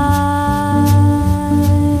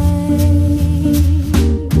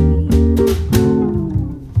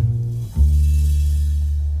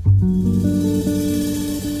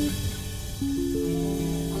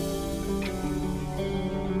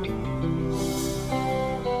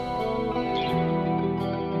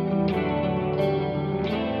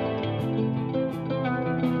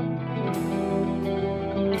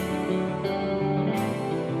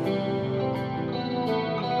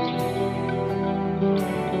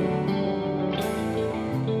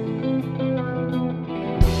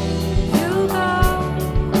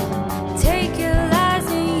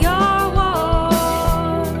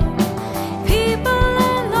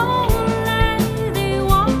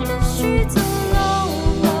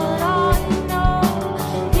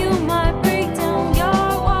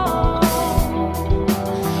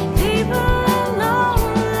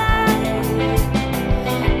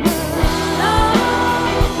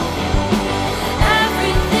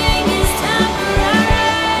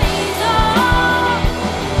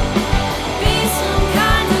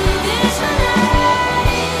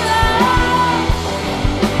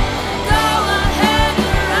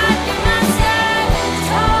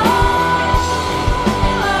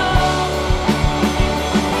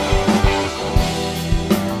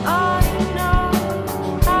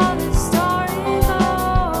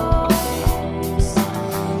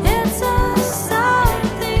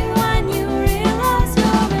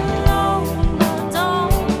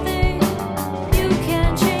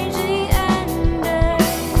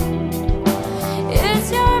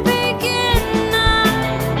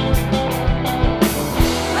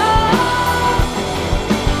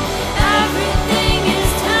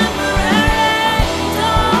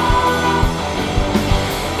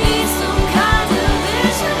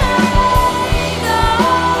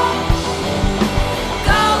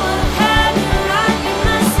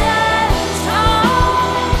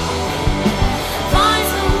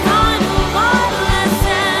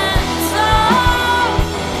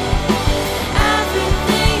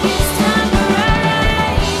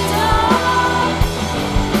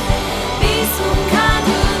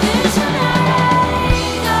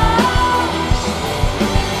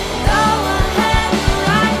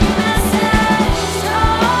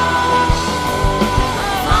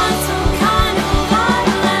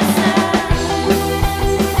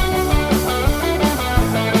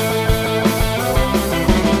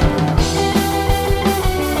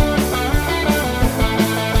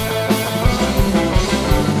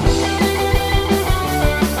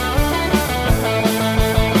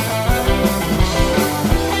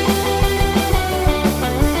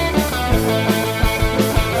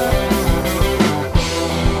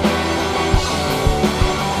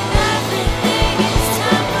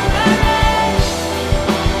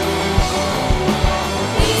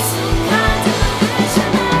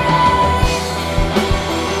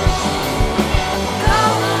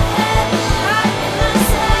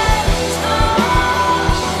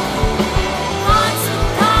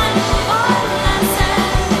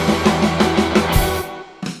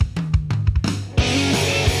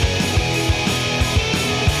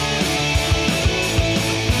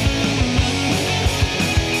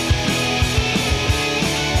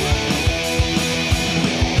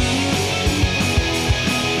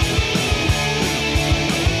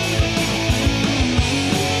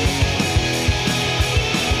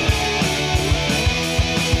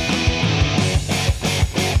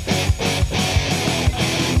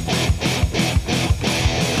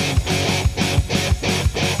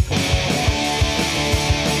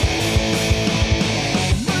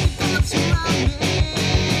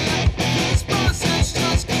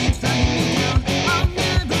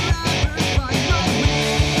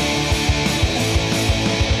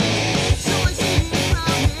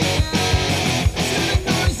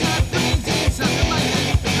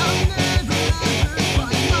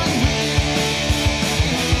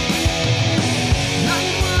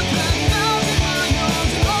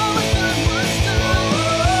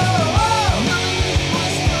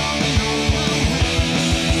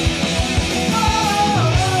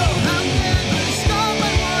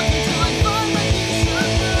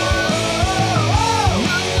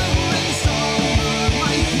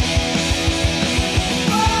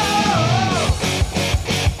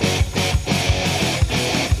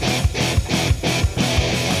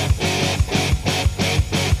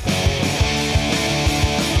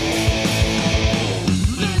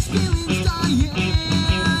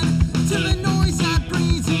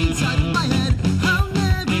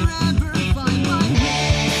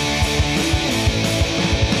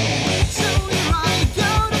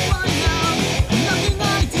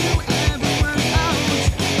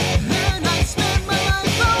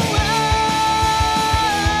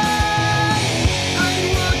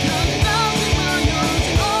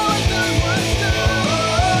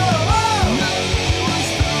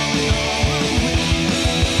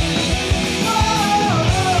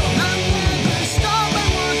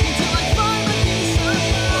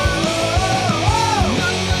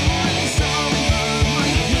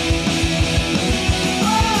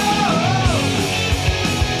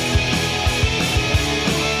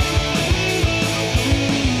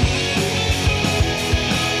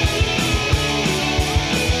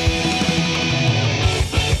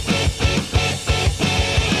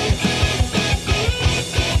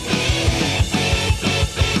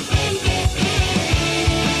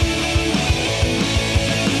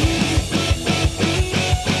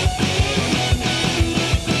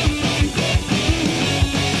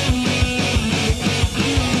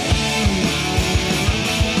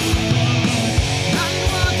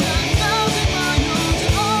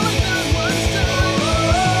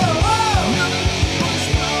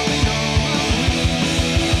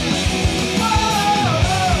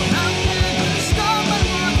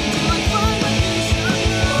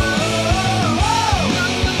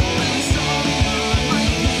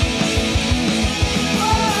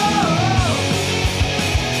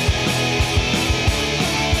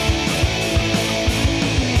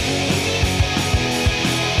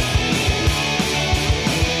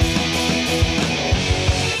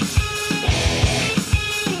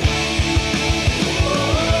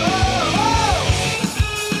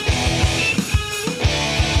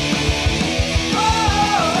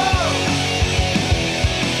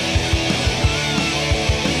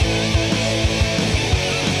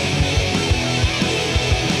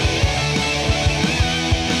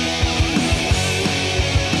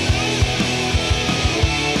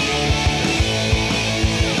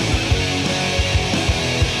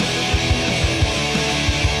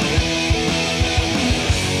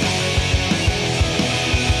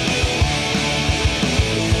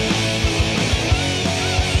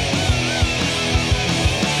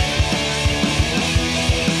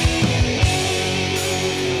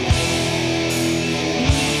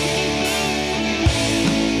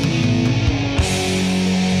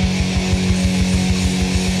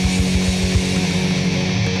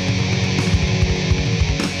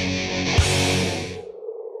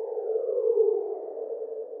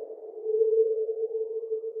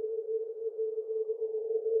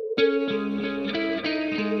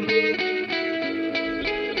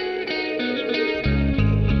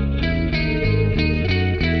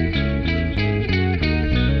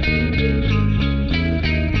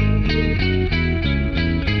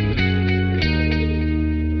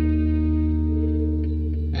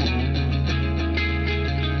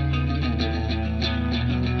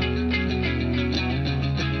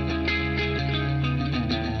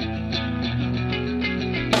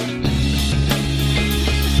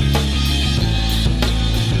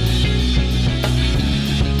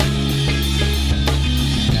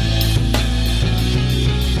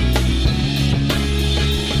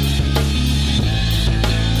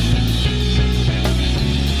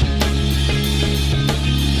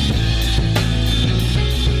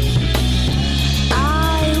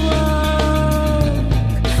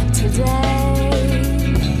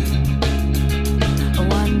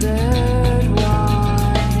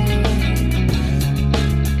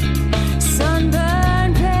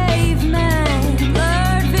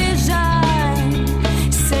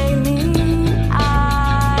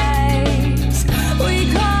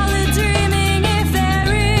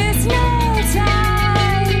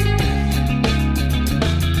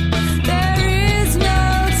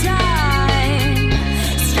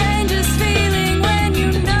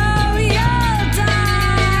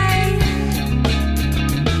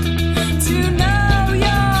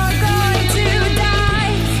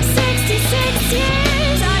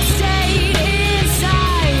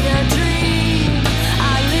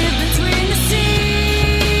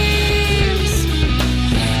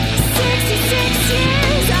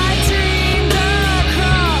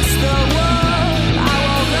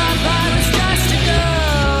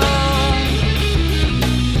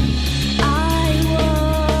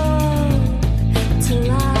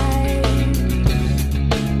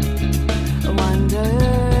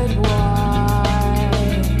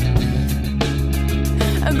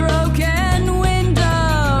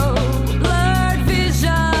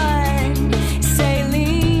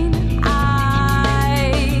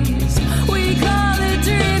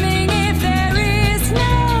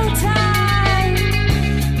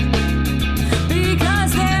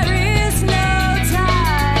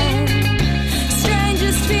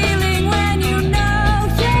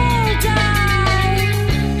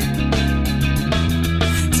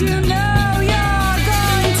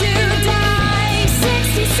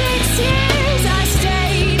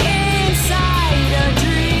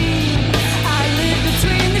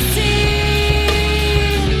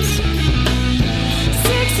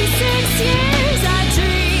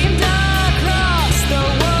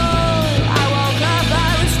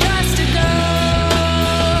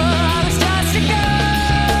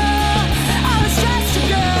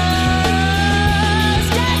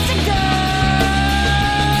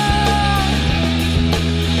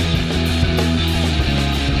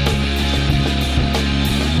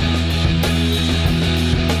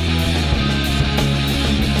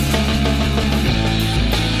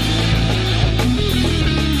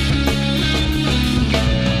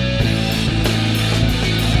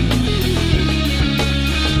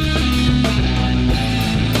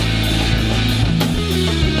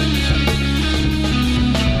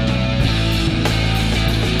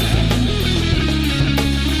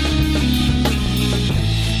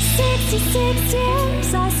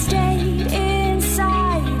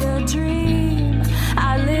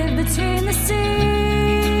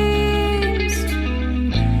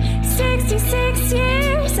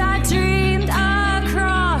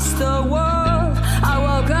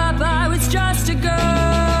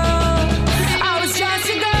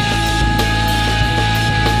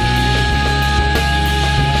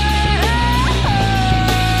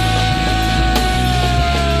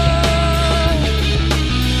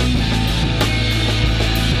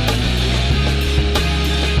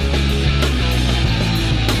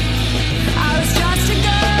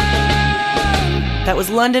 That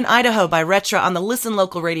was London, Idaho by Retra on the Listen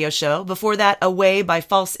Local radio show. Before that, Away by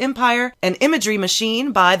False Empire and Imagery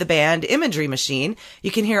Machine by the band Imagery Machine.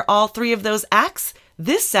 You can hear all three of those acts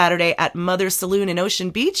this Saturday at Mother's Saloon in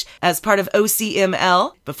Ocean Beach as part of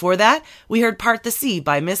OCML. Before that, we heard Part the Sea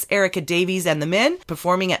by Miss Erica Davies and the Men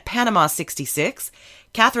performing at Panama 66.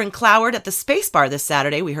 Catherine Cloward at the Space Bar this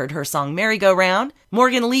Saturday. We heard her song Merry-Go-Round.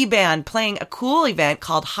 Morgan Lee Band playing a cool event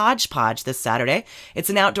called Hodgepodge this Saturday. It's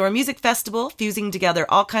an outdoor music festival fusing together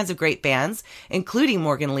all kinds of great bands, including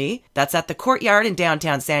Morgan Lee. That's at the Courtyard in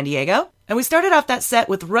downtown San Diego. And we started off that set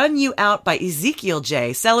with Run You Out by Ezekiel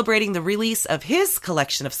J, celebrating the release of his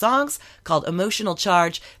collection of songs called Emotional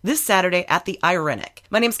Charge this Saturday at the Ironic.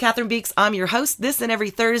 My name's Catherine Beeks. I'm your host this and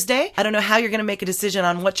every Thursday. I don't know how you're going to make a decision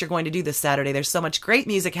on what you're going to do this Saturday. There's so much great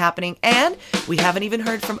music happening, and we haven't even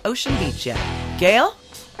heard from Ocean Beach yet. Gail?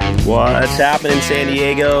 What's happening in San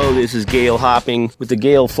Diego? This is Gail Hopping with the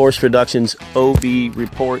Gale Force Productions OB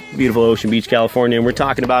Report, beautiful Ocean Beach, California. And we're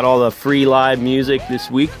talking about all the free live music this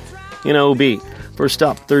week in OB. First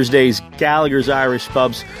up, Thursday's Gallagher's Irish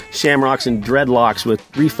Pubs, Shamrocks and Dreadlocks with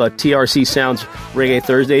Rifa TRC Sounds Reggae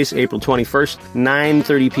Thursdays, April 21st,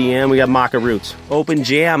 9:30 p.m. We got Maca Roots. Open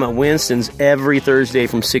Jam at Winston's every Thursday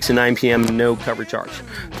from 6 to 9 p.m. No cover charge.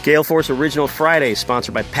 Gale Force Original Friday,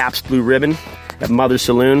 sponsored by Pabst Blue Ribbon at Mother's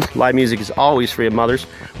Saloon. Live music is always free at Mother's.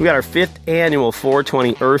 We got our 5th annual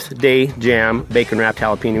 420 Earth Day Jam Bacon Wrapped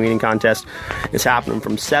Jalapeno Eating Contest. It's happening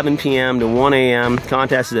from 7 p.m. to 1 a.m.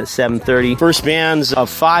 Contest is at 7:30. First bands of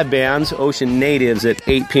 5 bands, Ocean Natives at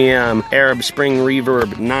 8 p.m. Arab Spring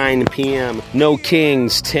Reverb 9 p.m. No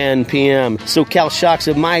Kings 10 p.m. SoCal Shocks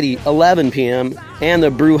of Mighty 11 p.m. and the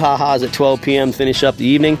Brouhahas at 12 p.m. finish up the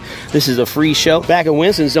evening. This is a free show. Back at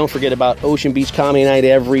Winston's, don't forget about Ocean Beach Comedy Night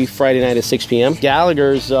every Friday night at 6 p.m.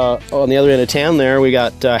 Gallagher's on the other end of town there. We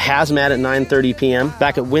got Hazmat at 9:30 p.m.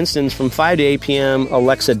 Back at Winston's from 5 to 8 p.m.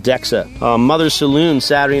 Alexa Dexa. Mother's Saloon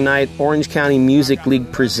Saturday night. Orange County Music League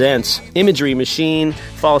presents Imagery Machine,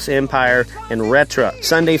 False Empire, and Retra.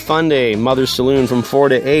 Sunday Fun Day, Mother's Saloon from 4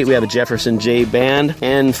 to 8. We have a Jefferson J Band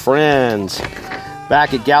and friends.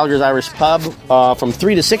 Back at Gallagher's Irish Pub from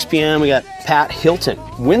 3 to 6 p.m. we got Pat Hilton.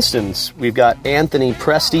 Winston's, we've got Anthony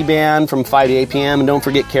Presti Band from 5 to 8 p.m. And don't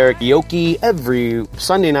forget karaoke every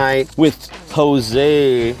Sunday night with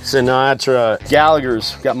Jose Sinatra.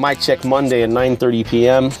 Gallagher's, got Mic Check Monday at 9:30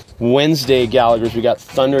 p.m. Wednesday, Gallagher's, we got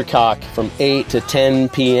Thundercock from 8 to 10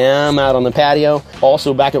 p.m. out on the patio.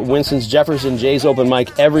 Also back at Winston's, Jefferson J's open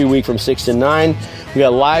mic every week from 6 to 9. We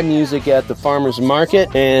got live music at the Farmers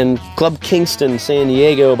Market and Club Kingston, San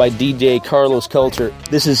Diego by DJ Carlos Culture.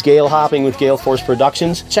 This is Gail Hopping with Gale Force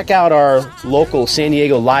Productions. Check out our local San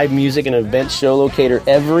Diego live music and event show locator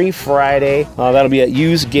every Friday. That'll be at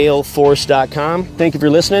usegaleforce.com. Thank you for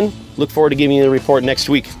listening. Look forward to giving you the report next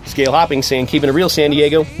week. It's Gail Hopping saying, keeping it real, San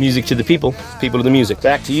Diego. Music to the people, people to the music.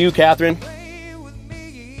 Back to you, Catherine.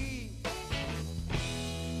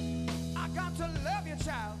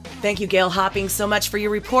 Thank you, Gail Hopping, so much for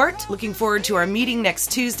your report. Looking forward to our meeting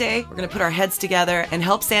next Tuesday. We're going to put our heads together and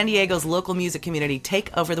help San Diego's local music community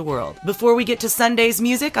take over the world. Before we get to Sunday's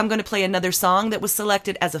music, I'm going to play another song that was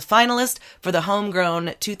selected as a finalist for the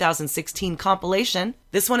Homegrown 2016 compilation.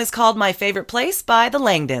 This one is called My Favorite Place by the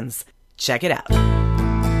Langdons. Check it out.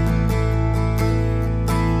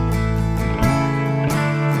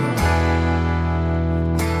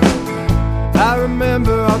 I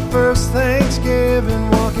remember our first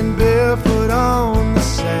Thanksgiving, walking barefoot on the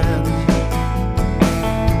sand,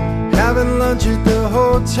 having lunch at the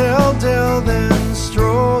Hotel Del, then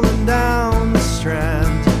strolling down the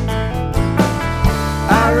Strand.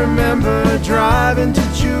 I remember driving to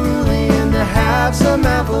Julian to have some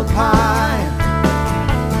apple pie,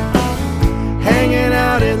 hanging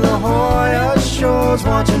out in La Jolla Shores,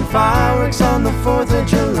 watching fireworks on the 4th of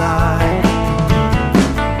July.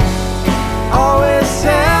 Always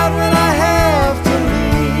sad when I have to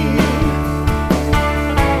leave.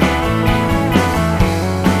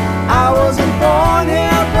 I wasn't born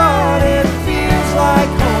here, but it feels like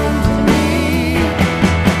home to me.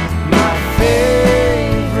 My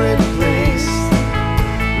favorite place,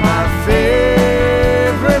 my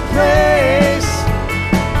favorite place.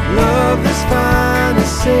 Love this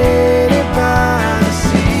finest city by the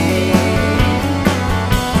sea.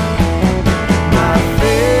 My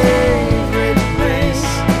favorite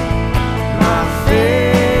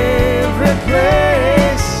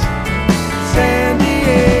place, San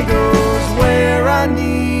Diego's where I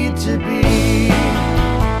need to be.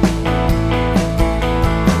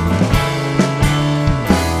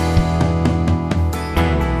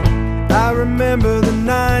 I remember the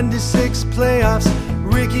 96 playoffs,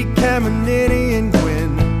 Ricky Caminiti and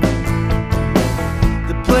Gwynn,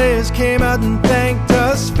 came out and thanked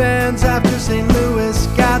us fans after St. Louis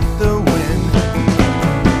got the win.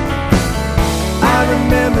 I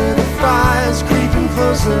remember the fires creeping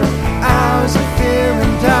closer, hours of fear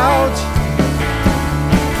and doubt.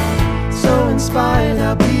 So inspired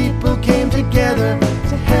how people came together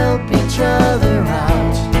to help each other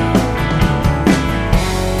out.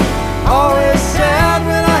 Always sad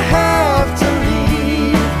when I have to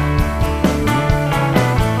leave.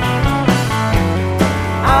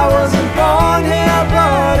 I wasn't born here,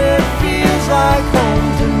 but it feels like home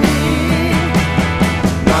to me.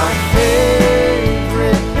 My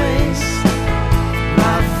favorite place,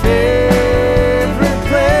 my favorite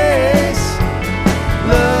place.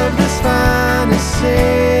 Love this finest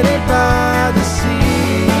city by the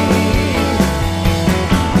sea.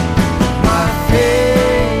 My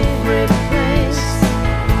favorite place,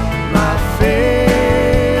 my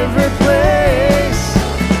favorite place.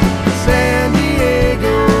 San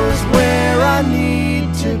Diego's where I need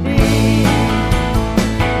to be.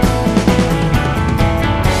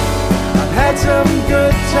 I've had some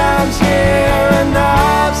good times here and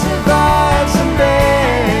I've survived some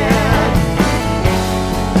bad.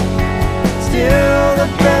 Still the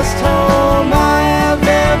best home I have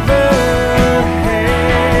ever had.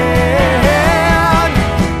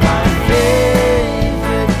 My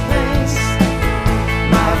favorite place,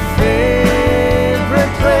 my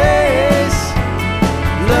favorite place.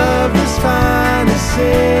 Love this finest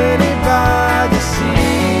city by the sea.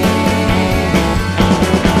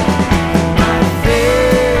 My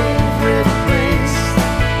favorite place,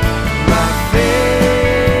 my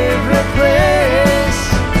favorite place.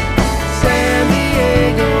 San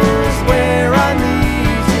Diego's where I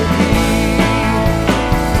need to be.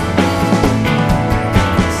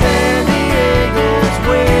 San Diego's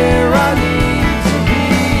where I need to be.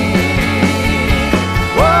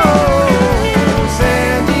 Whoa,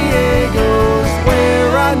 San Diego's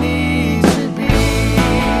where I need to be.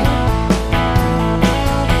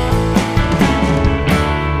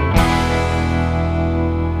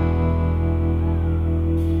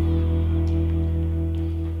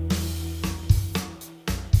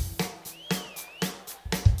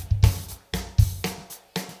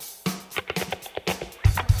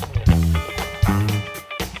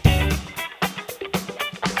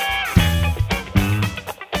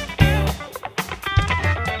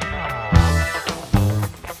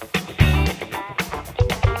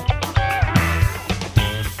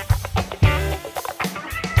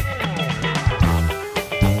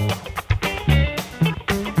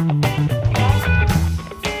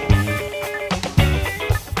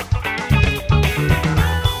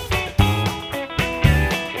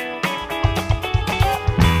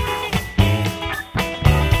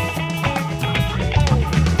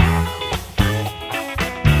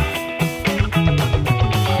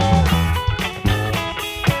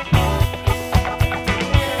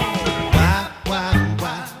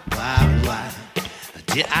 Why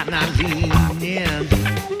did I not lean in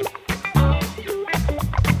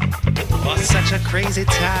for such a crazy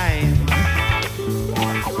time?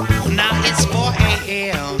 Now it's 4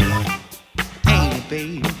 a.m. Ain't it,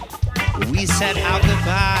 babe? We said our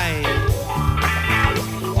goodbye.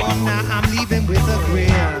 Oh, now I'm leaving with a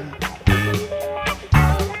grin.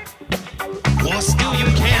 Well, still you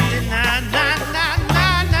can't deny,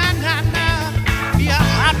 be a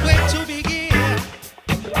hot way to begin.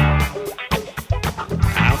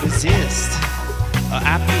 I'll resist, or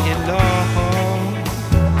I'll be in love.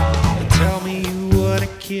 Tell me what a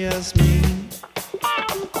kiss means.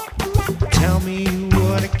 Tell me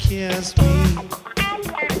what a kiss means.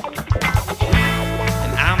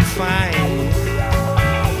 And I'm fine.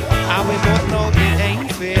 I we both know it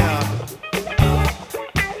ain't fair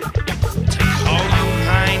to call you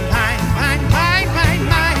mine.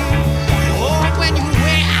 Oh, when you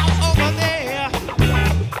way out over there,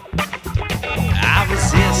 I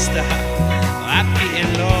resist. I be in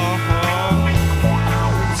love.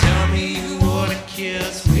 Tell me what a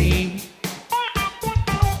kiss means.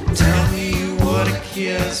 Tell me what a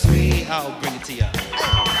kiss means. I'll bring it to you.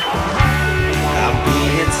 I'm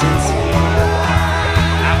being sincere.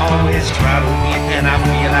 I always try to win, and I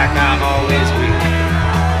feel like I'm always weak.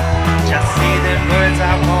 Just say the words I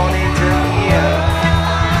wanted to hear.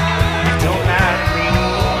 Don't lie to me.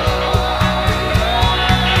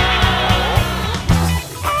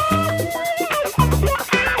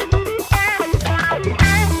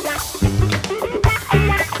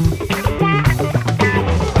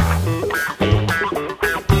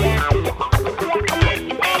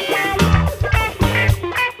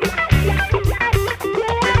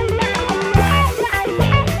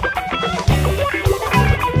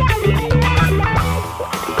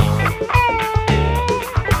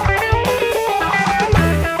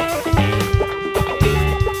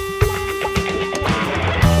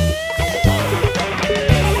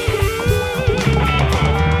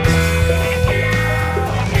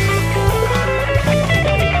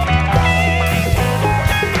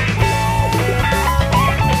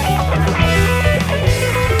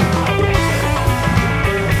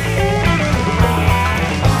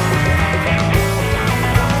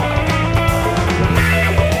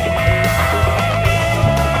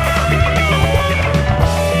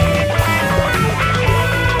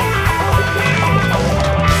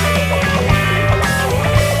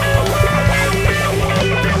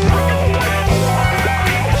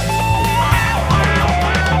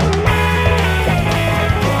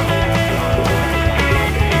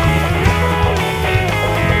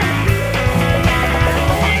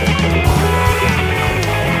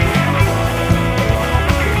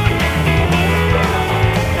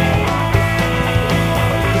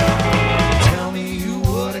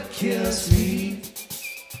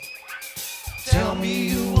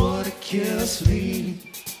 kiss me.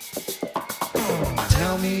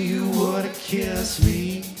 Tell me you would kiss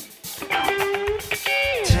me.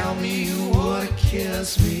 Tell me you would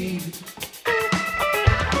kiss me.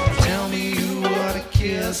 Tell me you would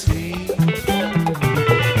kiss me.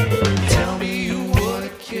 Tell me you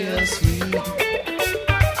would kiss me.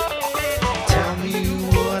 Tell me you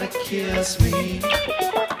would kiss me.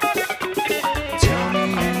 Tell me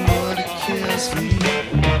you would kiss me.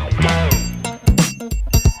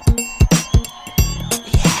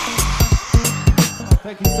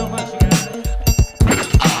 Thank you so much, you guys.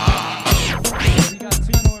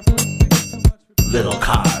 Little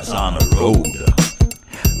cars on the road,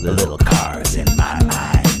 little cars in my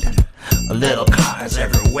mind, little cars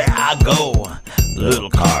everywhere I go. Little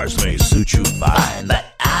cars may suit you fine, but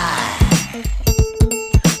I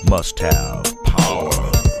must have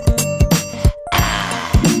power.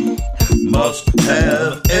 I must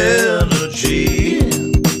have energy.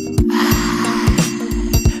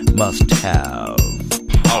 I must have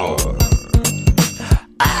power.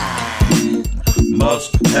 I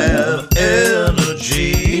must have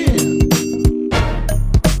energy.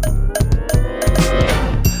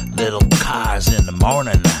 Little cars in the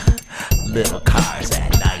morning, little cars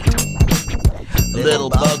at night. Little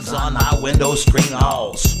bugs on my window screen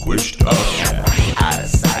all squished up out of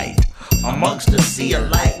sight. Amongst a sea of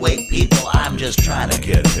lightweight people, I'm just trying to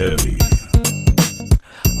get heavy.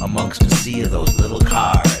 Amongst a sea of those little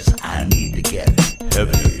cars, I need to get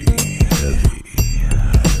heavy, heavy, heavy.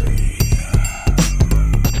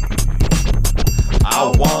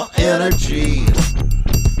 I want energy.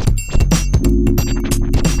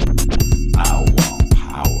 I want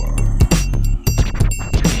power.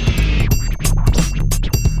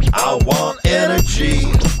 I want energy.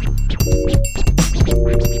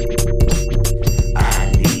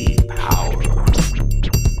 I need power.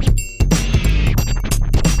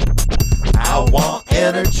 I want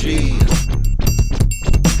energy.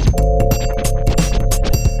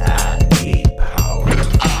 I need power.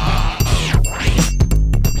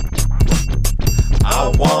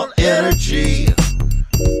 I want energy.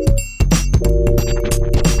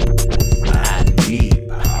 I need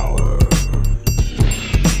power.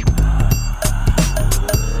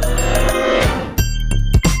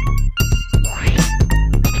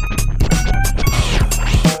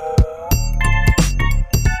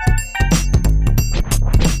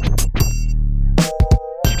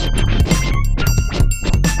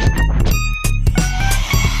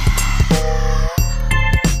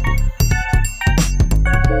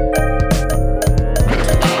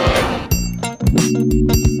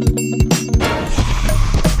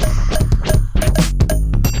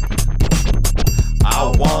 I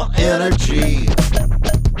want energy.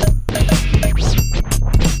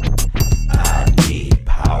 I need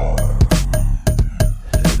power.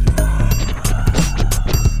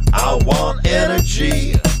 I want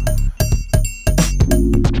energy.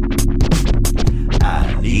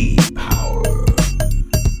 I need power.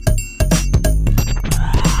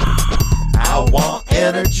 I want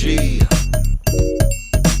energy.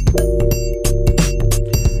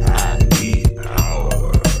 I need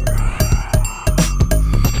power.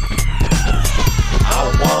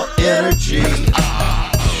 I want energy.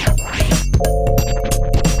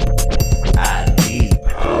 I need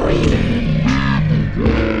power.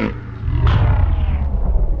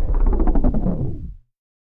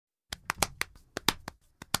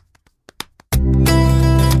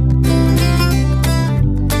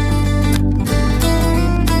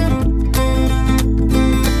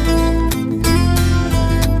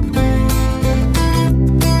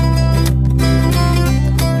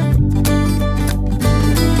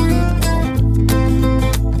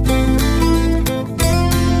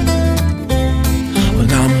 When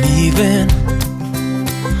I'm leaving,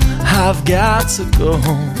 I've got to go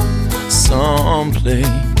someplace.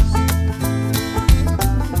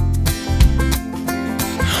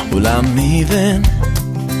 Well, I'm leaving,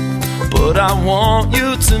 but I want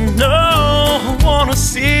you to know I wanna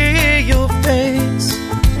see your face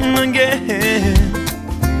again.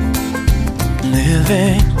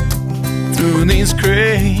 Living through these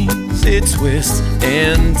crazy twists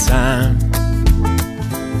in time.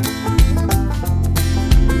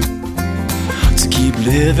 To keep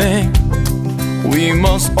living, we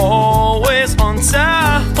must always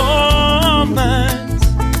untie our minds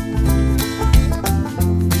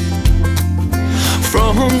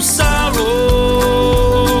from sorrow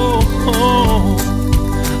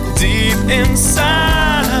deep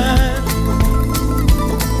inside.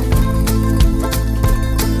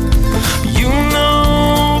 You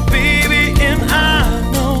know, baby, and I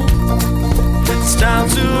know it's time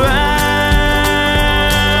to ride.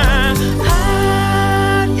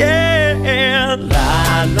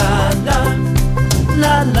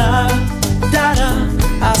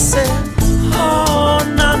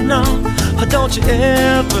 don't you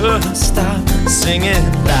ever stop singing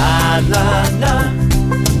la la la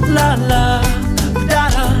la la da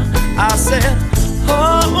da. I said,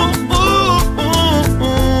 oh, ooh, ooh,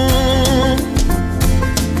 ooh.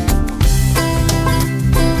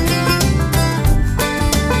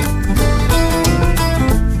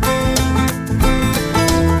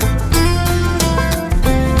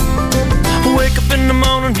 Wake up in the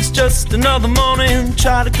morning, it's just another morning.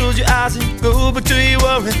 Try to close your eyes and go back to your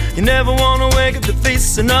worry. You never wanna wake up to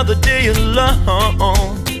face another day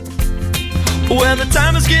alone. Well, the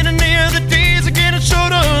time is getting near, the days are getting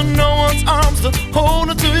shorter. No one's arms to hold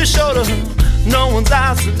onto your shoulder. No one's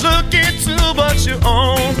eyes to look into but your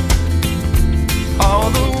own. All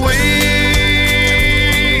the way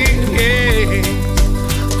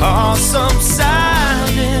are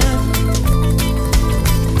subsiding.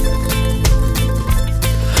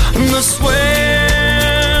 The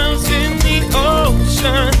swells in the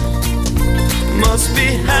ocean must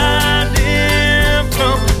be hiding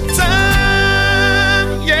from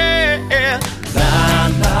time, yeah. La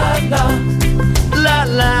la la, la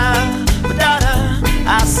la, da da. I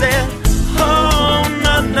said, oh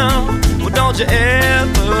no no, well don't you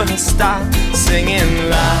ever stop singing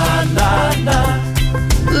la la la,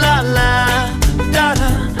 la la, da da.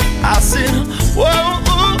 I said, whoa.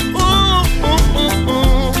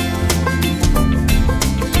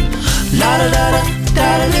 La da da da da da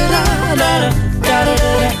da da da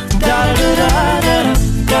da da da da.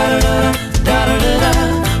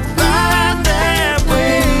 Right that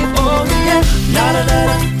way, oh yeah. La da da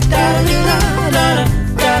da da da da da da da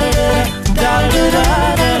da.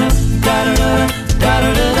 Right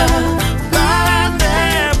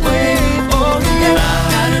that way, oh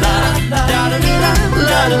yeah. La da da da da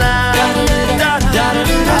da da.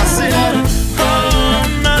 I said,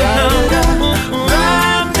 oh no no.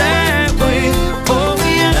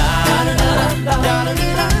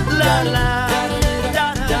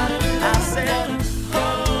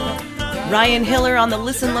 Ryan Hiller on the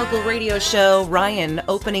Listen Local radio show. Ryan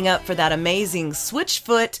opening up for that amazing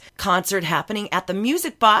Switchfoot concert happening at the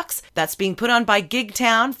Music Box. That's being put on by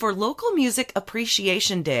Gigtown for Local Music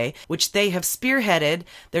Appreciation Day, which they have spearheaded.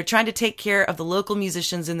 They're trying to take care of the local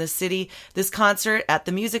musicians in the city. This concert at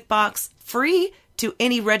the Music Box, free to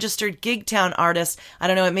any registered Gigtown artist. I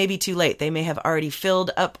don't know, it may be too late. They may have already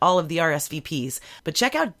filled up all of the RSVPs. But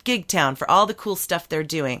check out Gigtown for all the cool stuff they're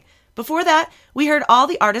doing. Before that, we heard all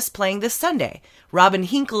the artists playing this Sunday. Robin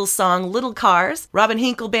Hinkle's song Little Cars, Robin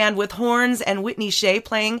Hinkle Band with Horns and Whitney Shea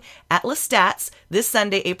playing at Lestat's this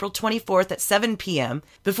Sunday, April 24th at 7 p.m.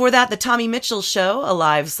 Before that, the Tommy Mitchell Show, a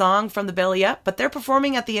live song from the Belly Up, but they're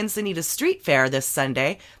performing at the Encinitas Street Fair this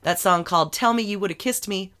Sunday. That song called Tell Me You Woulda Kissed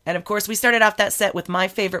Me. And of course, we started off that set with My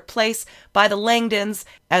Favorite Place by the Langdons,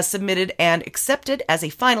 as submitted and accepted as a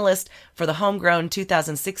finalist for the Homegrown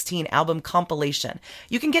 2016 album compilation.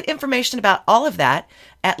 You can get information about all of that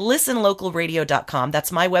at listenlocalradio.com.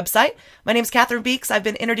 That's my website. My name's Catherine Beeks. I've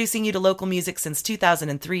been introducing you to local music since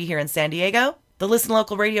 2003 here in San Diego. The Listen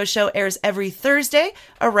Local radio show airs every Thursday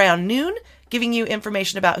around noon, giving you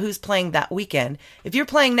information about who's playing that weekend. If you're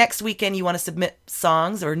playing next weekend, you want to submit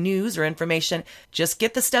songs or news or information, just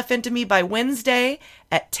get the stuff into me by Wednesday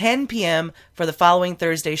at 10 p.m. for the following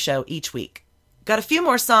Thursday show each week. Got a few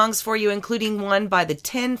more songs for you, including one by the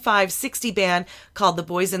 10560 band called The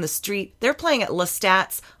Boys in the Street. They're playing at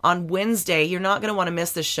Lestat's on Wednesday. You're not going to want to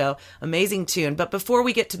miss this show. Amazing tune. But before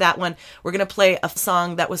we get to that one, we're going to play a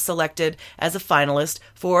song that was selected as a finalist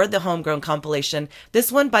for the Homegrown compilation.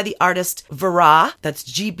 This one by the artist Vera. That's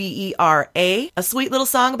Gbera. A sweet little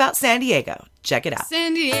song about San Diego. Check it out.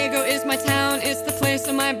 San Diego is my town. It's the place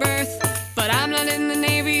of my birth. But I'm not in the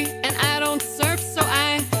Navy and I don't surf, so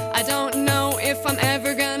I don't know if I'm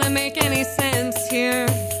ever gonna make any sense here.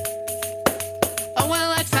 Oh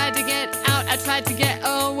well, I tried to get out, I tried to get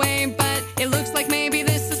away, but it looks like maybe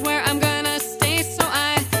this is where I'm gonna stay, so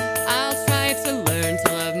I'll try to learn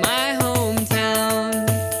to love my hometown.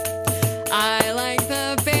 I like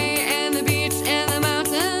the bay and the beach and the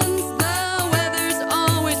mountains. The weather's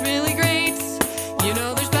always really great. You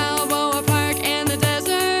know there's Balboa Park and the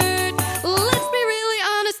desert. Let's be really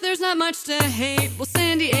honest, there's not much to hate. Well,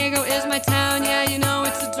 San Diego is my town, yeah, you know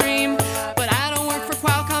it's a dream. But I don't work for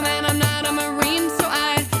Qualcomm and I'm not a Marine, so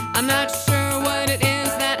I'm not sure what it is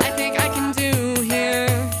that I think I can do here.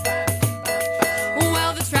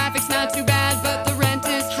 Well, the traffic's not too bad, but the rent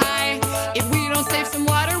is high. If we don't save some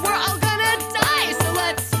water, we're all gonna die. So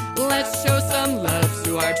let's show some love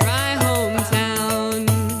to our dry hometown.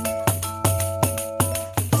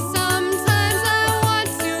 Sometimes I want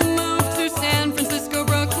to move to San Francisco,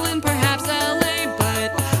 Brooklyn, perhaps LA,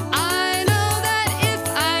 but I know that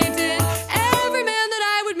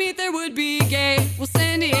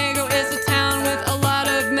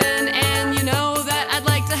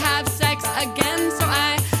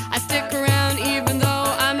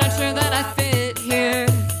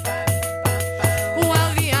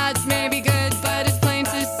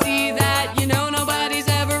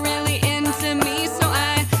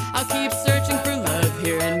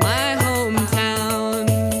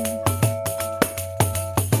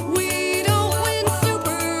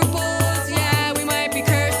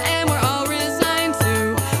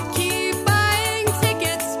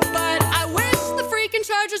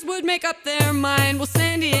would make up their mind. Well,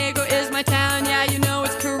 San Diego is my town, yeah, you know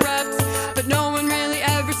it's corrupt, but no one really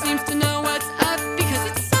ever seems to know what's up because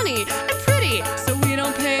it's sunny and pretty, so we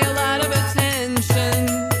don't pay a lot of attention.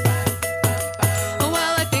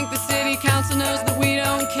 Well, I think the city council knows that we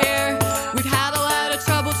don't care. We've had a lot of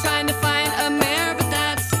trouble trying to find a mayor, but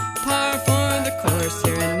that's par for the course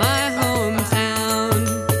here in my hometown.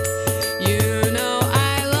 You know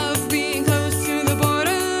I love being close to the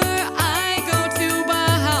border. I go to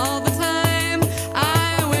Baja all the time.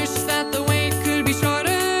 I wish that the wait could be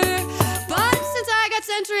shorter, but since I got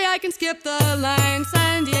Century, I can skip the line.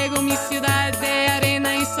 San Diego, mi ciudad de arena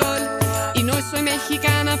y sol. Y no soy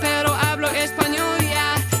mexicana, pero hablo español,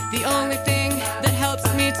 yeah. The only thing that helps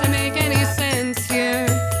me to make any sense here.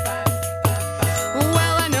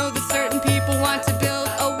 Well, I know that certain people want to build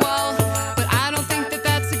a wall, but I don't think that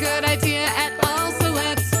that's a good idea at all. So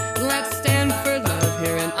let's stand for love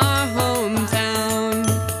here in our hometown.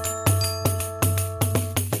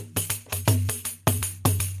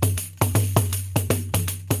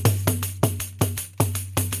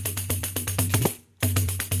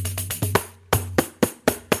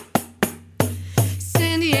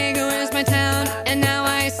 San Diego is my town, and now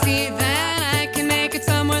I see that I can make it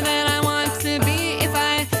somewhere that I want to be if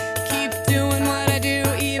I keep doing what I do,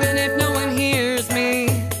 even if no one hears me.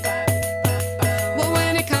 Well,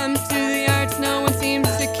 when it comes to the arts, no one seems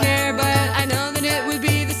to care, but I know that it would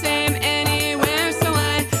be the same anywhere, so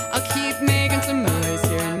I'll keep making some noise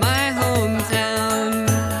here in my hometown.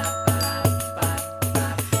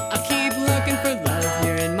 I'll keep looking for love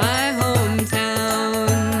here in my hometown.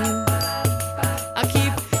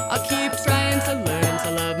 I'll keep trying to learn to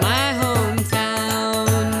love my hometown.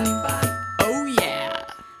 Oh yeah.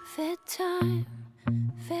 Fit time,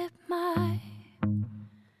 fit my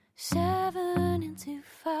 7 into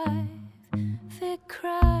 5. Fit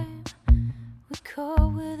crime, we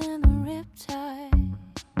caught within the riptide.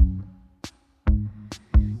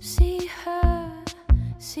 See her,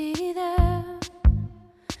 see them.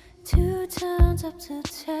 2 turns up to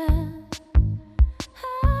 10.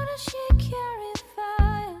 How does she carry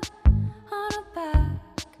fire on her back?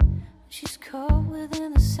 She's caught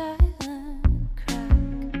within the silent crack.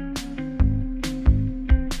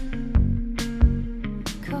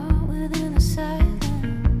 Caught within the silent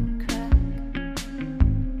crack.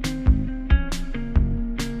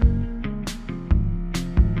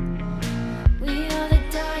 We are the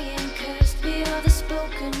dying cursed, we are the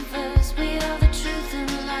spoken verse, we are the truth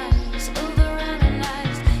and lies,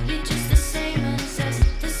 overanalyzed. You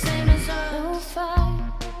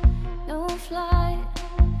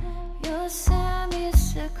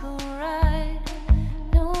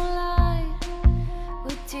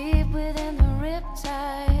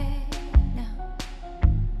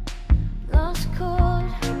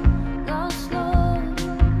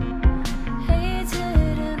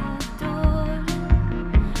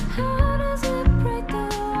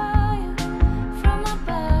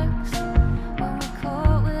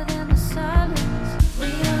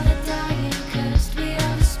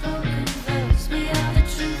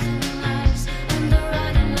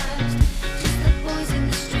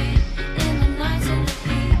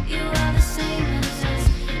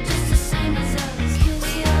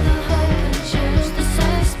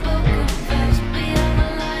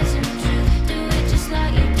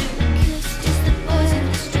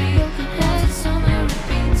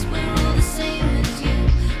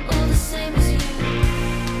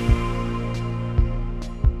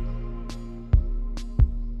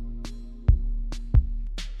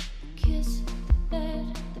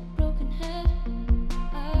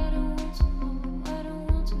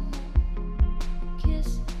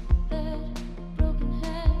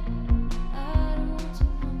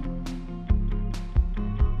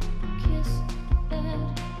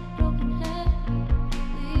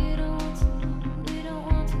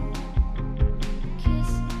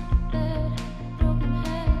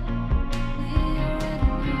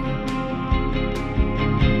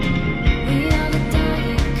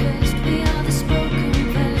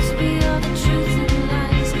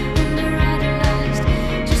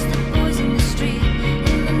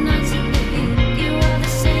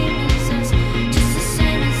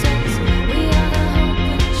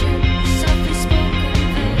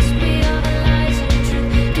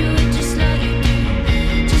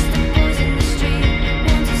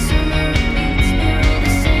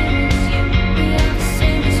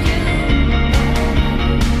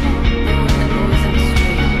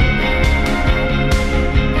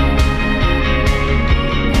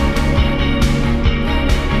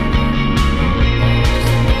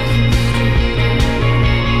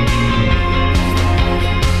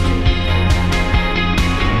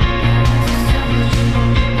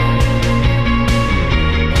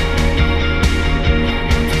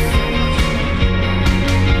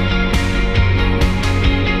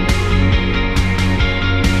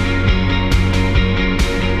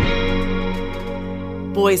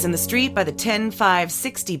Boys in the Street by the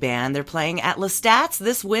 10560 Band. They're playing at Lestat's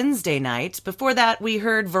this Wednesday night. Before that, we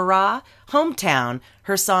heard Vara, Hometown,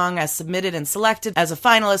 her song as submitted and selected as a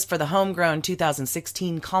finalist for the Homegrown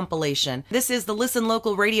 2016 compilation. This is the Listen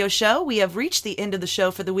Local radio show. We have reached the end of the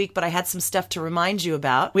show for the week, but I had some stuff to remind you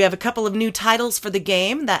about. We have a couple of new titles for the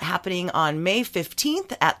game that happening on May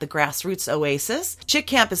 15th at the Grassroots Oasis. Chick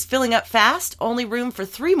Camp is filling up fast, only room for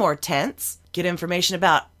 3 more tents. Get information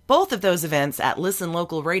about both of those events at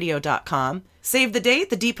listenlocalradio.com. Save the date.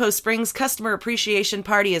 The Depot Springs Customer Appreciation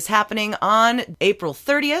Party is happening on April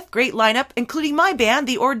 30th. Great lineup, including my band,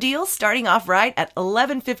 The Ordeal, starting off right at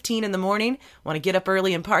 11:15 in the morning. Want to get up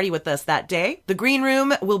early and party with us that day. The Green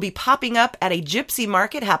Room will be popping up at a gypsy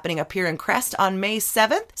market happening up here in Crest on May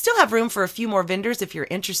 7th. Still have room for a few more vendors. If you're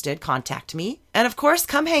interested, contact me. And of course,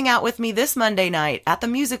 come hang out with me this Monday night at the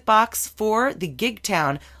Music Box for the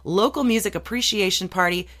Gigtown Local Music Appreciation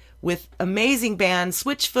Party with amazing bands,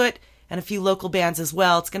 Switchfoot, and a few local bands as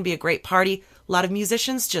well. It's going to be a great party. A lot of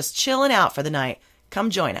musicians just chilling out for the night.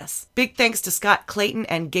 Come join us. Big thanks to Scott Clayton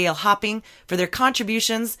and Gail Hopping for their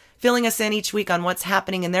contributions, filling us in each week on what's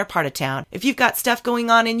happening in their part of town. If you've got stuff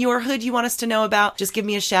going on in your hood you want us to know about, just give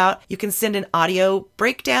me a shout. You can send an audio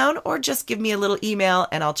breakdown or just give me a little email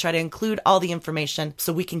and I'll try to include all the information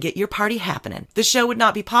so we can get your party happening. The show would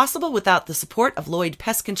not be possible without the support of Lloyd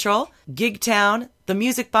Pest Control, Gigtown, the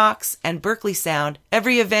Music Box, and Berkeley Sound.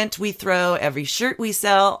 Every event we throw, every shirt we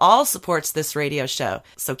sell, all supports this radio show.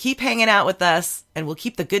 So keep hanging out with us and we'll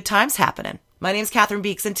keep the good times happening. My name's Catherine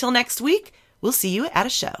Beeks. Until next week, we'll see you at a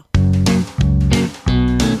show.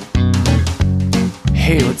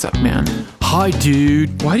 Hey, what's up, man? Hi,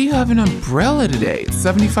 dude. Why do you have an umbrella today? It's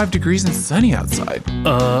 75 degrees and sunny outside.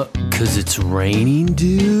 'Cause it's raining,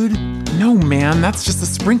 dude? No, man, that's just the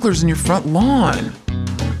sprinklers in your front lawn.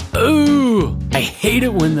 Ooh, I hate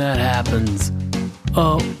it when that happens.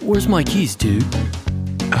 Where's my keys, dude?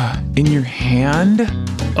 In your hand?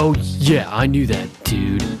 Oh, yeah, I knew that,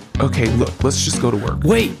 dude. Okay, look, let's just go to work.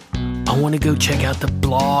 Wait, I want to go check out the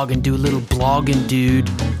blog and do a little blogging, dude.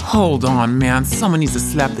 Hold on, man. Someone needs to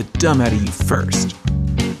slap the dumb out of you first.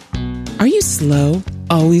 Are you slow?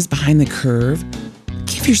 Always behind the curve?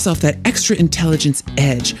 Give yourself that extra intelligence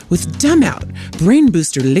edge with Dumb Out Brain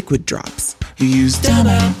Booster Liquid Drops. You use Dumb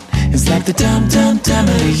Out and slap the dumb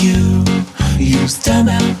out of you. You use Dumb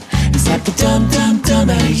Out and slap the dumb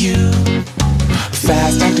out of you.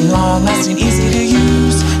 Fast acting, long lasting, easy to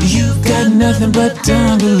use. You've got nothing but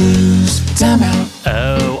dumb to lose. Dumb Out.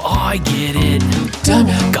 Oh, I get it. Dumb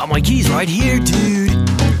Out. Got my keys right here, dude.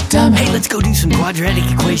 Dumb Out. Hey, let's go do some quadratic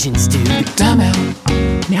equations, dude. Dumb Out.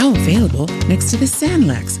 Now available next to the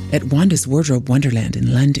Sandlax at Wanda's Wardrobe Wonderland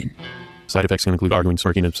in London. Side effects can include arguing,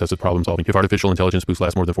 smirking, and obsessive problem solving. If artificial intelligence boost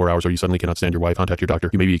lasts more than 4 hours or you suddenly cannot stand your wife, contact your doctor.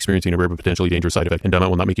 You may be experiencing a rare but potentially dangerous side effect. And Dumb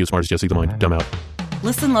Out will not make you as smart as Jesse the Mind. Dumb Out.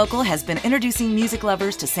 Listen Local has been introducing music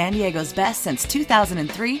lovers to San Diego's best since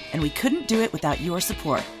 2003, and we couldn't do it without your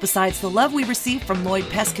support. Besides the love we receive from Lloyd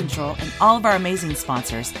Pest Control and all of our amazing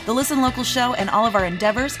sponsors, the Listen Local show and all of our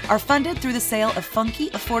endeavors are funded through the sale of funky,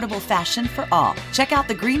 affordable fashion for all. Check out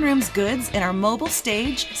the Green Room's goods in our mobile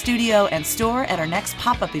stage, studio, and store at our next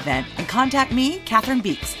pop-up event, and contact me, Catherine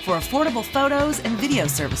Beeks, for affordable photos and video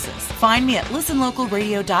services. Find me at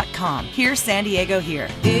listenlocalradio.com. Here's San Diego here.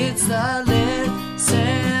 It's the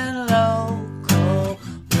Listen Local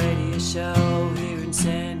radio show here in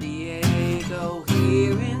San Diego,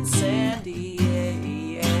 here in San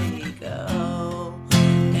Diego.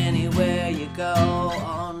 Anywhere you go.